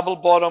 double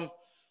bottom.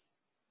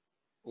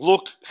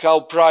 Look how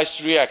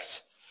price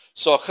reacts.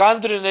 So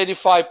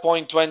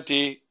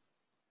 185.20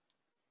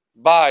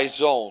 buy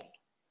zone.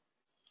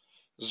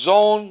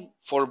 Zone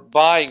for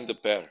buying the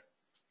pair.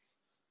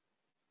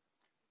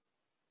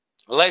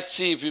 Let's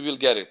see if we will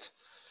get it.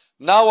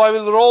 Now I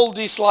will roll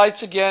these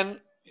slides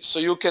again so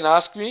you can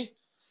ask me.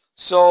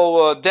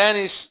 So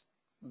Dennis,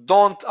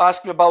 don't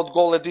ask me about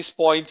gold at this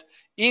point.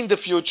 In the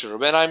future,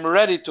 when I'm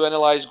ready to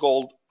analyze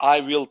gold,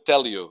 I will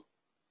tell you.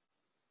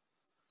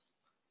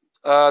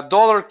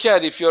 Dollar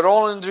CAD, if you're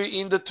already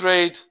in the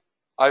trade,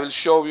 I will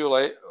show you.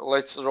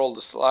 Let's roll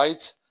the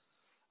slides.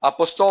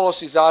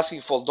 Apostolos is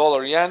asking for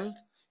dollar yen,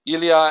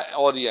 Ilya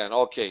AUD yen.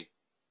 Okay.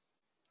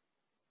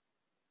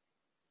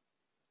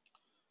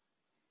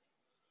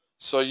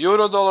 So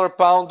euro dollar,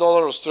 pound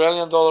dollar,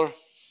 Australian dollar,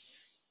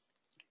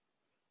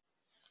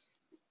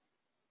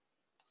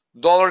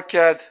 dollar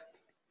CAD.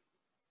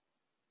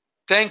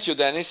 Thank you,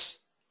 Dennis.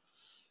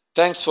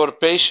 Thanks for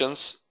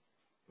patience.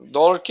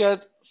 Dollar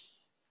CAD,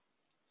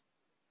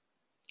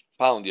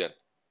 pound yen.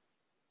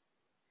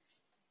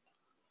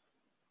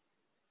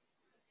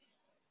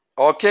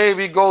 Okay,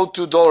 we go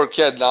to dollar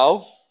CAD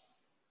now.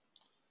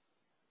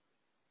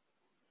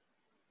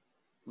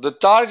 The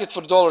target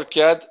for dollar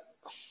CAD,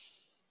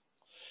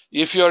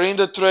 if you are in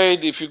the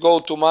trade, if you go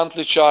to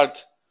monthly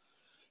chart,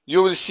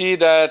 you will see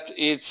that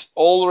it's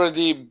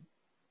already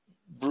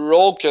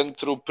broken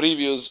through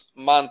previous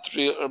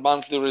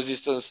monthly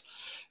resistance,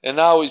 and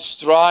now it's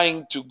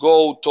trying to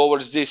go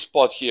towards this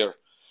spot here.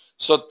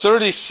 So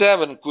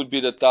 37 could be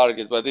the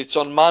target, but it's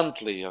on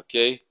monthly,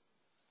 okay?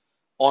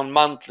 On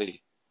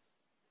monthly.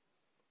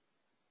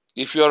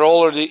 If you are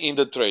already in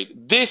the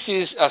trade. This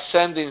is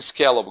ascending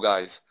scallop,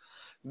 guys.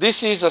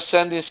 This is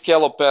ascending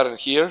scallop pattern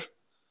here,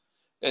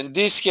 and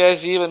this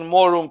has even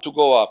more room to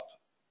go up.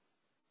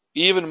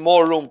 Even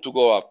more room to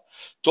go up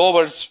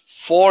towards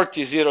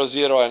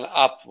 40.00 and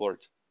upward.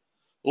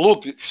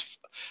 Look,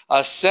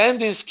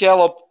 ascending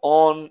scallop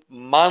on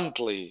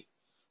monthly,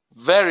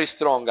 very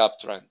strong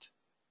uptrend.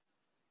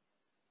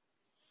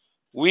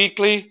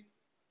 Weekly,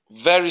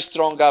 very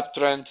strong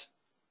uptrend.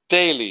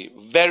 Daily,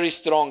 very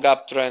strong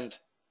uptrend.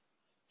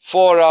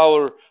 4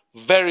 hour,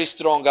 very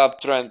strong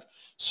uptrend.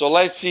 So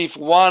let's see if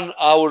 1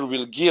 hour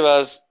will give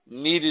us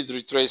needed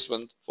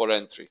retracement for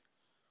entry.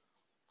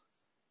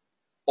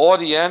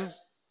 AUD yen.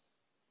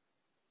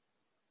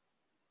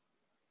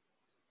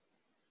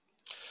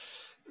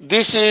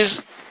 This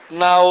is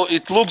now,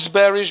 it looks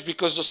bearish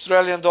because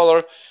Australian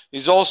dollar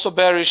is also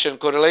bearish, and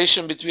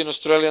correlation between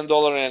Australian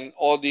dollar and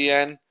AUD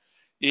yen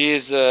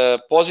is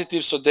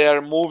positive, so they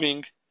are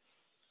moving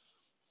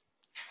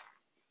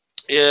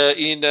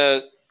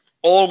in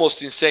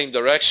almost in same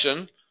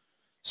direction.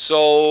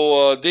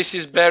 So this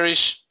is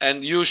bearish,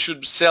 and you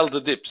should sell the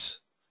dips.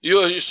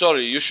 You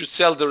should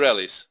sell the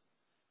rallies.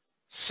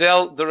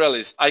 Sell the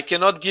rallies. I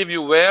cannot give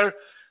you where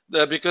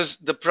because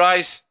the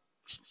price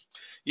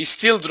is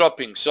still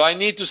dropping. So I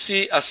need to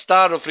see a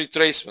start of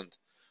retracement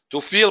to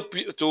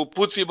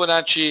put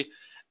Fibonacci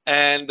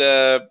and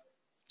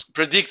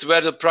predict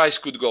where the price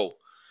could go.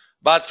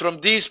 But from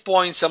these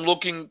points, I'm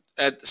looking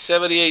at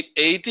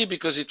 78.80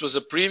 because it was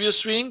a previous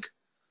swing,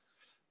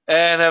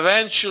 and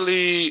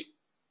eventually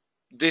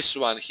this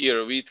one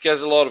here, it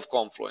has a lot of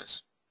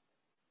confluence.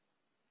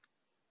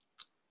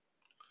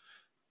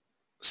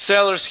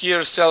 Sellers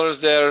here,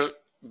 sellers there,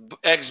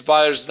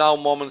 ex-buyers now,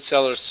 moment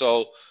sellers.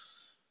 So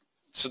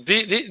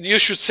you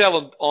should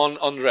sell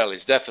on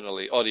rallies,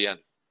 definitely, AUD yen.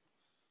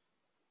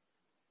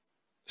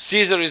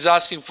 Caesar is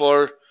asking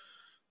for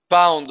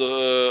pound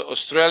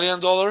Australian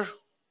dollar.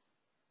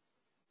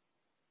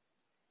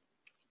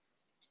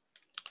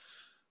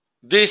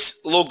 This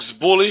looks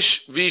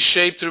bullish,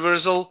 V-shaped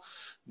reversal.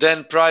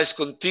 Then price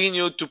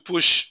continued to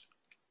push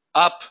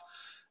up.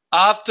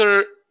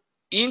 After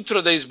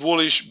intraday is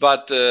bullish,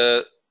 but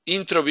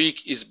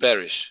intra-week is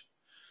bearish.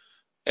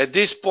 At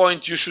this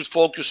point, you should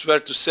focus where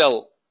to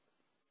sell.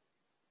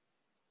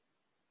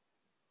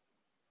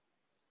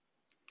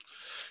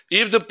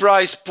 If the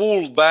price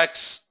pulled back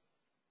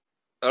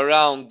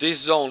around this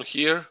zone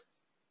here,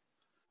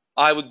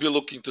 I would be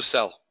looking to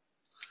sell.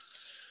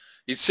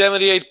 It's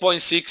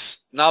 78.6.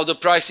 Now the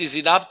price is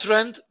in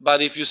uptrend,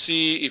 but if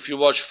you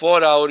watch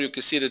 4 hour, you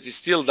can see that it's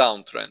still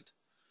downtrend.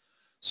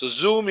 So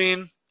zoom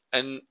in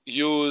and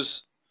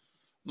use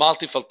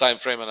multiple time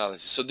frame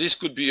analysis. So this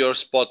could be your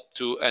spot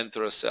to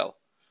enter a sell.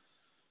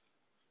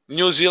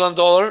 New Zealand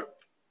dollar.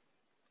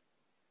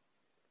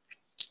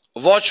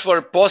 Watch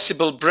for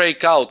possible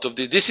breakout of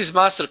this is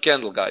master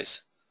candle,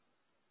 guys.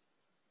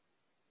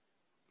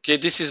 Okay,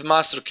 this is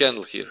master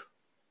candle here.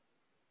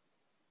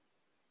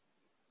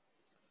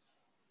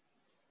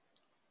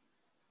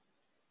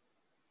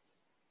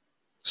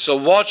 So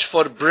watch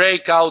for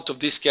breakout of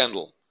this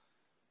candle.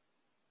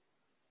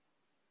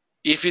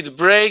 If it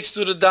breaks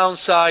to the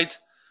downside,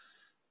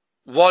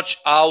 watch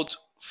out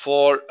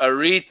for a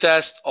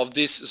retest of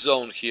this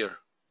zone here.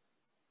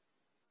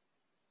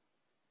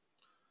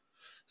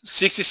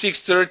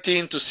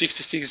 66.13 to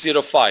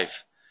 66.05.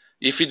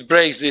 If it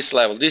breaks this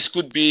level, this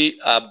could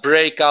be a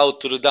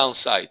breakout to the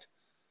downside.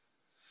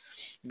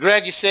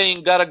 Greg is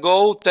saying, gotta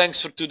go. Thanks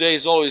for today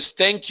as always.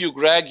 Thank you,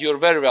 Greg. You're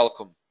very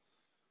welcome.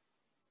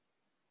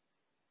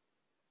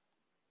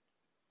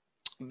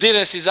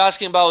 Dennis is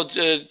asking about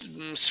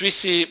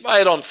Swissy.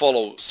 I don't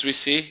follow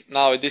Swissy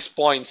now at this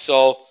point,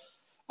 so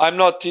I'm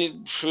not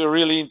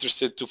really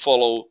interested to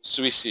follow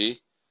Swissy.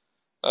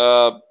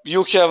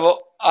 You have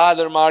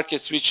other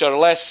markets which are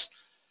less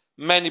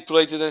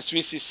manipulated than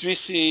Swissy.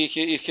 Swissy,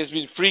 it has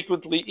been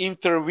frequently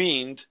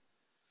intervened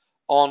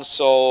on,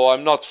 so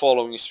I'm not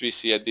following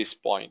Swissy at this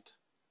point.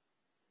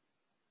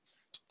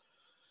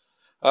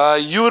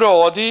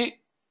 Euro-AUD,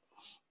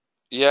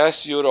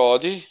 yes,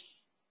 Euro-AUD.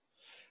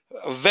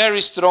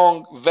 Very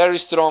strong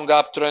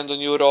uptrend on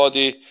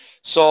Euro-AUD.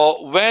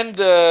 So when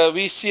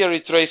we see a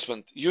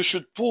retracement, you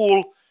should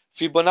pull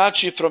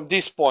Fibonacci from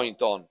this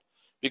point on,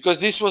 because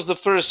this was the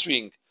first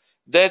swing.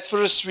 That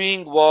first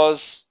swing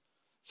was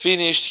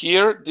finished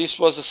here. This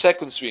was the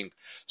second swing.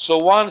 So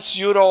once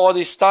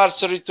Euro-AUD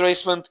starts a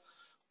retracement,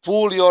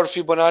 pull your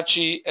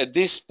Fibonacci at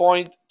this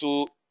point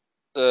to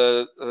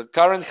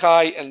current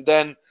high, and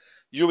then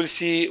you will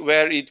see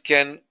where it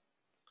can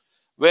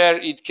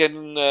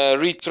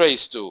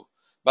retrace to.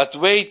 But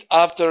wait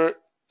after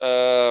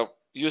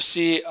you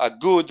see a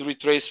good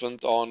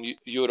retracement on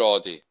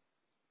Euro-AUD.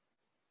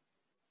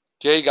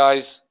 Okay,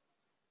 guys.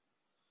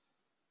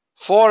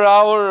 4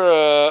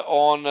 hour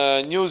on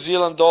New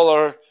Zealand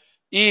dollar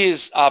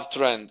is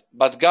uptrend.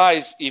 But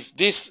guys, if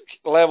this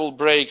level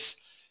breaks,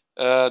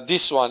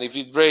 this one, if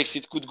it breaks,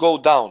 it could go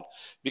down.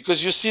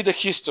 Because you see the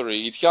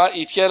history. It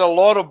had a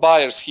lot of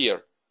buyers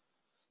here.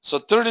 So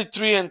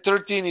 33 and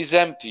 13 is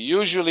empty.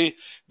 Usually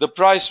the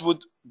price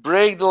would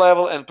break the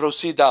level and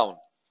proceed down.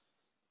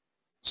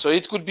 So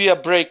it could be a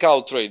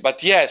breakout trade.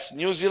 But yes,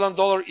 New Zealand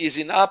dollar is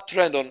in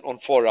uptrend on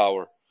 4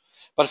 hour.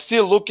 But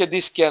still look at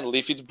this candle.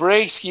 If it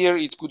breaks here,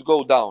 it could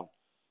go down.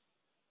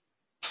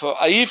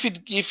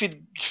 If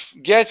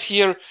it gets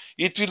here,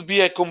 it will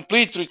be a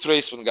complete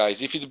retracement,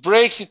 guys. If it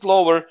breaks it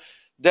lower,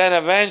 then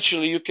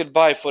eventually you can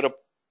buy on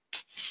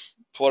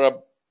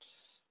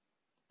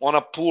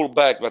a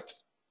pullback. But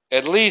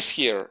at least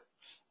here,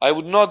 I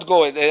would not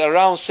go at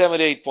around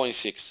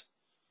 78.6.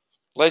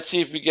 Let's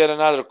see if we get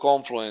another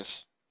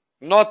confluence.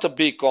 Not a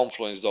big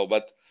confluence though,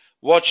 but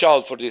watch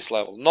out for this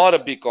level. Not a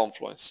big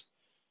confluence.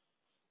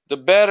 The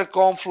better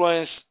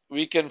confluence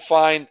we can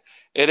find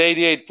at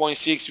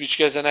 88.6, which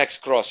has an X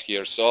cross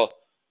here. So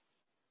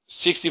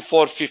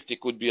 64.50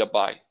 could be a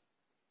buy.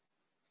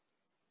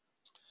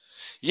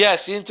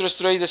 Yes,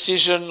 interest rate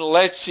decision.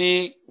 Let's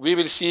see. We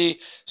will see.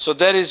 So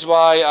that is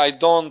why I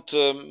don't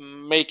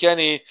make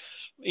any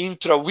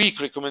intra-week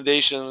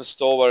recommendations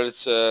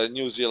towards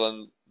New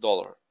Zealand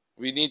dollar.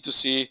 We need to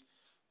see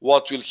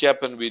what will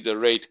happen with the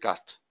rate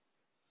cut.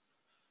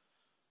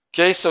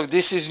 Okay, so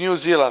this is New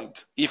Zealand.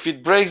 If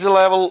it breaks the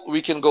level,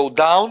 we can go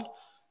down,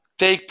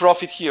 take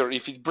profit here.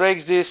 If it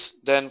breaks this,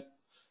 then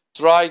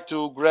try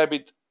to grab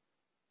it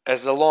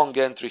as a long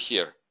entry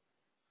here.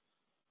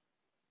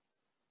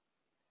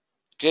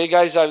 Okay,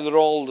 guys, I will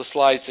roll the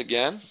slides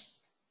again.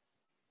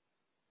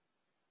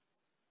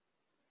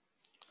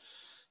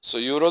 So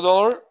euro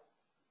dollar,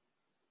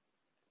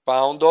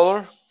 pound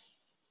dollar,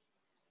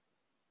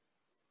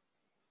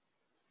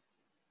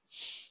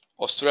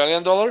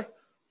 Australian dollar,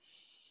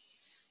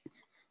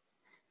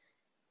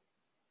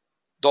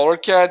 dollar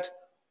CAD,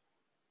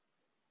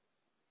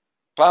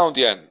 pound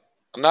yen.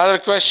 Another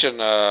question,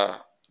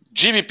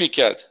 GBP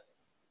CAD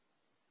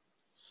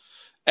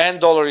and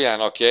dollar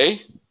yen,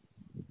 okay.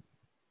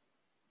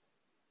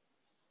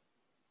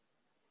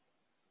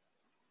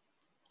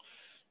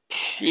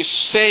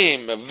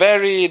 Same,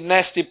 very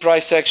nasty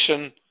price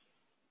action.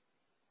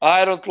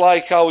 I don't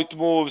like how it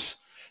moves.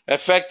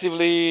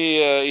 Effectively,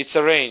 it's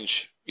a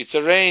range. It's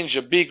a range,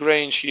 a big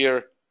range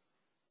here.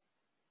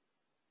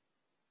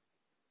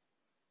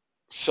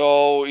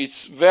 So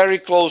it's very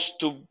close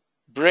to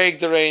break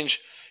the range.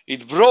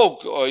 It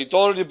broke, or it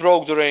already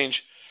broke the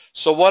range.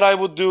 So what I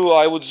would do,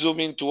 I would zoom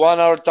into 1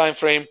 hour time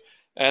frame,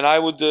 and I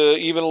would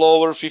even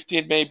lower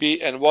 15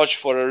 maybe, and watch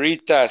for a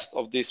retest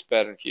of this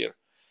pattern here.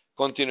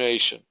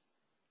 Continuation.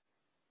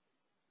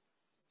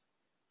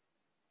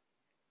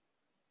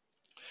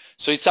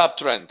 So it's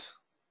uptrend.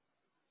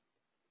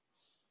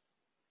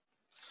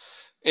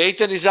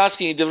 Ethan is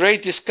asking, the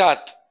rate is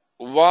cut,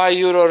 why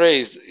euro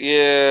raised?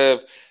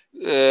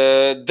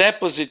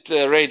 Deposit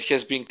rate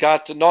has been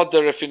cut, not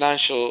the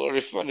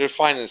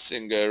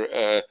refinancing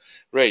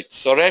rate.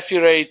 So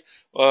refi rate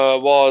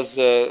was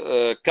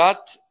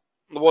cut,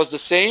 was the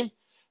same,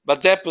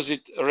 but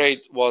deposit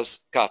rate was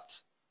cut.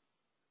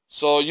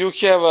 So you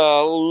have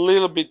a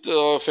little bit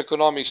of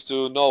economics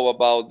to know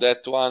about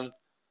that one.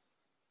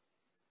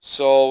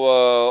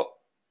 So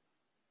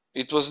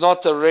it was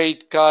not a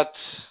rate cut.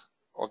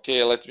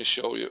 Okay, let me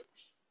show you.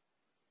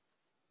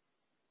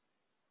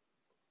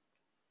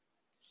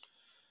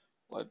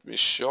 Let me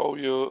show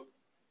you.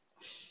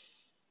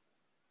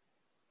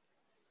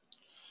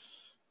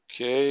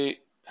 Okay.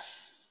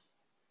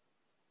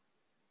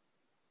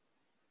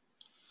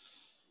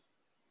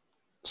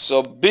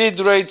 So bid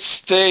rate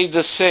stayed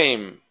the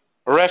same,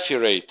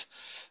 refi rate,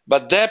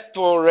 but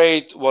depo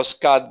rate was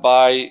cut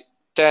by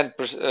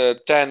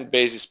 10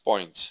 basis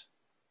points.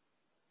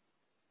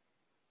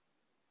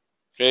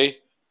 Okay.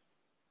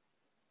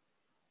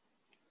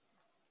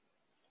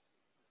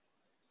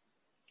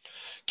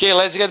 Okay,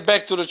 let's get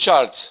back to the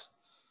charts.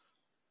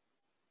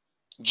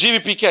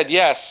 GBP CAD,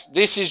 yes,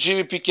 this is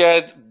GBP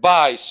CAD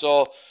buy.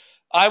 So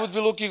I would be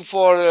looking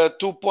for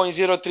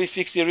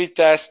 2.0360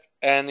 retest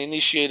and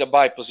initiate a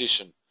buy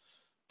position.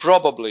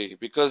 Probably,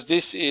 because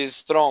this is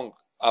strong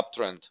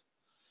uptrend.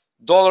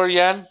 Dollar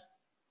yen.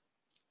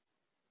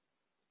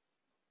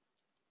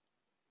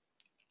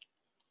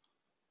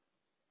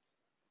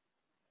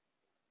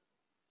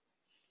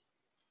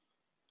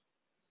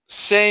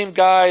 Same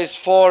guys,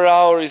 4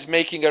 hour is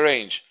making a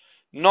range.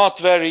 Not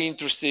very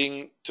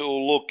interesting to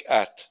look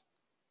at.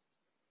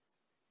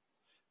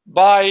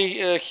 Buy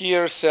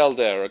here, sell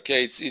there.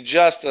 Okay, it's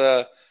just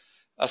a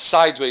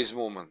sideways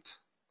movement.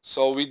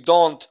 So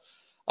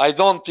I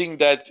don't think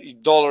that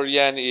dollar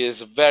yen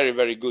is very,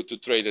 very good to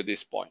trade at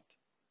this point.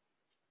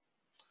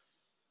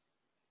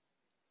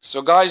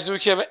 So guys, do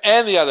you have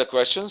any other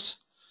questions?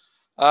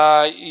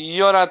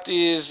 Yonat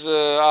is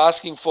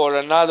asking for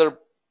another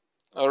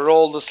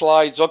roll the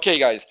slides. Okay,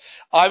 guys,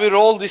 I will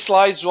roll the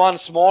slides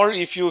once more.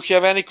 If you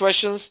have any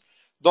questions,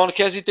 don't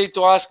hesitate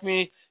to ask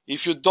me.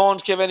 If you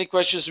don't have any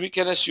questions, we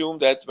can assume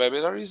that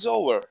webinar is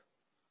over.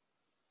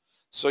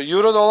 So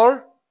euro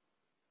dollar,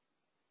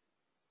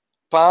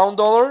 pound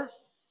dollar,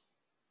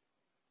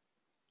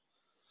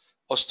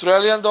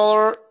 Australian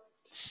dollar,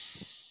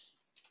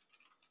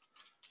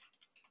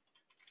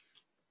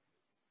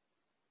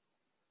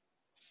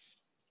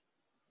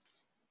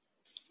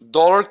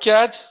 dollar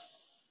CAD,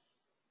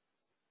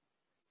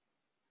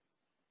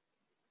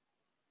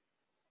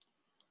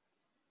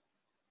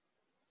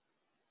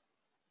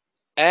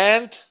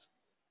 and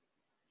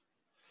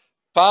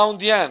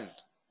pound yen.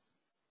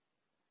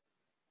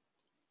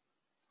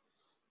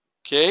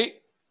 Okay.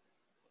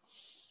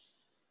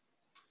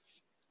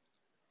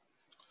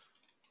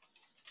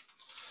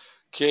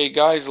 Okay,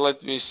 guys,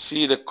 let me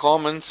see the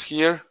comments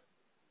here.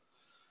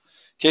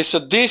 Okay, so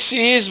this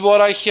is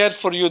what I had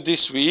for you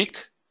this week.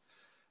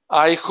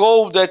 I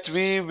hope that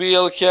we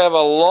will have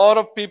a lot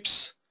of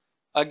pips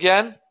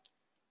again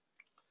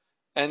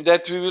and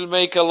that we will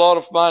make a lot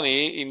of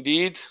money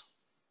indeed.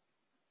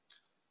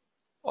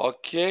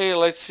 Okay,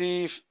 let's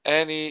see if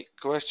any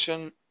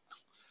question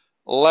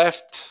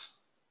left.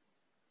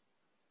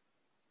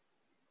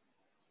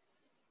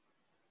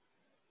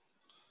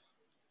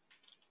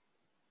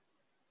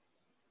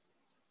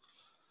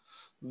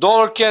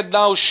 Dollar CAD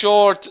now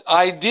short.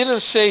 I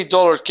didn't say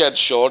dollar CAD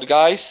short,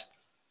 guys.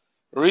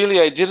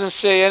 Really, I didn't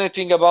say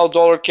anything about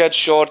dollar CAD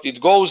short. It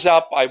goes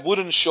up. I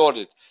wouldn't short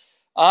it.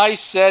 I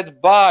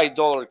said buy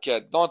dollar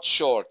CAD, not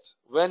short.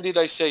 When did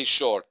I say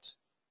short?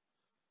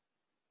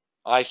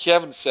 I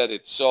haven't said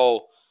it.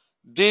 So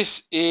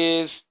this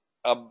is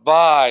a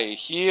buy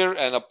here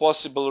and a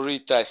possible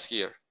retest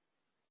here.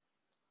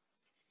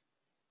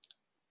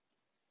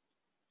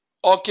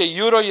 Okay,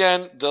 euro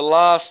yen, the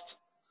last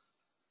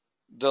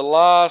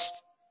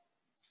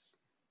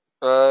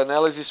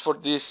analysis for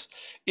this.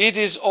 It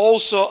is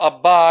also a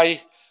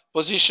buy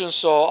position,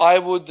 so I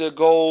would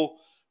go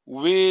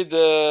with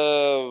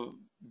a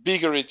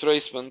bigger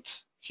retracement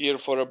here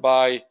for a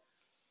buy.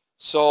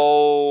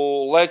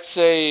 So let's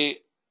say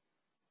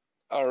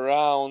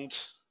around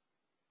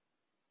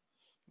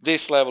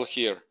this level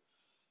here.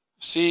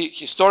 See,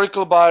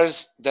 historical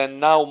buyers, then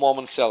now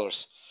moment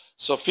sellers.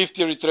 So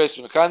 50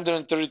 retracement,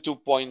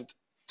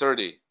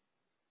 132.30.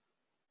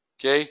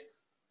 Okay.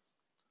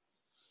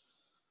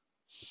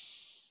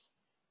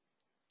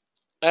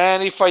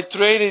 And if I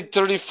traded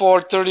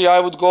 34.30, I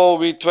would go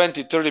with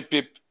 20-30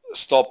 pip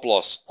stop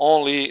loss.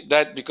 Only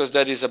that because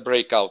that is a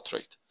breakout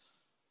trade.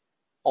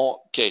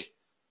 Okay.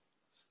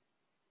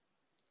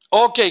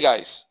 Okay,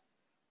 guys.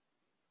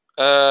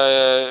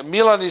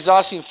 Milan is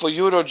asking for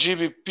Euro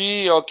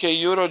GBP. Okay,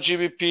 Euro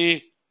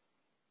GBP.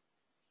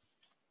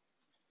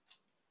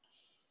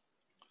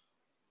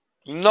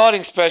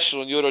 Nothing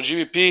special on Euro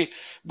GBP,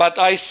 but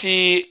I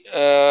see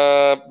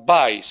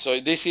buy. So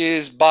this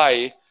is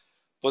buy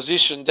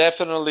position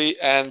definitely,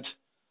 and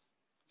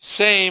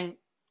Same,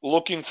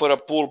 looking for a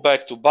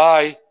pullback to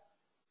buy.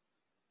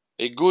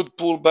 A good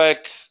pullback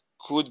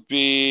could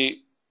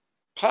be,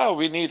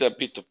 we need a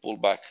bit of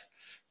pullback.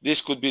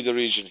 This could be the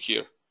region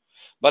here.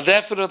 But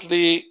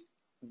definitely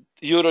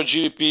Euro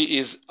GBP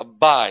is a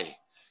buy.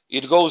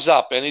 It goes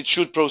up and it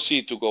should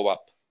proceed to go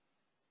up.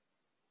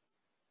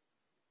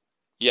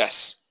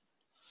 Yes.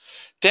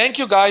 Thank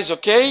you guys,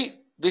 okay?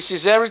 This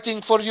is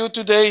everything for you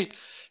today.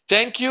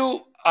 Thank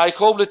you. I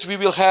hope that we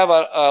will have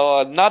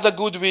another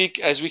good week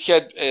as we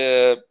had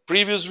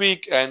previous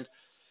week and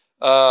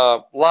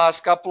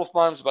last couple of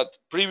months, but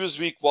previous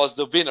week was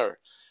the winner.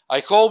 I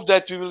hope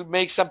that we will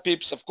make some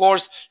pips. Of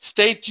course,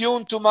 stay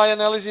tuned to my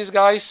analysis,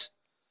 guys.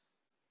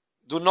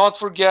 Do not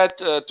forget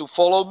to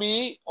follow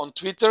me on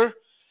Twitter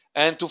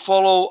and to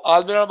follow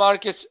Admiral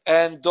Markets,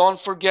 and don't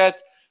forget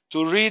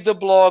to read the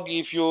blog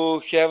if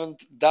you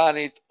haven't done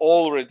it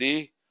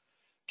already.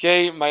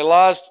 Okay, my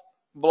last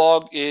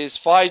blog is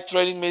 5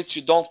 trading myths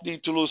you don't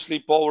need to lose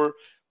sleep over.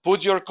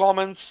 Put your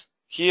comments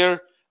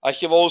here. I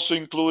have also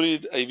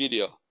included a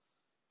video.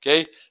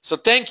 Okay, so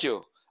thank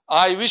you.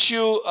 I wish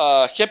you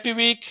a happy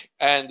week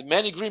and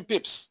many green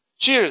pips.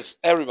 Cheers,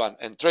 everyone,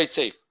 and trade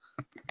safe.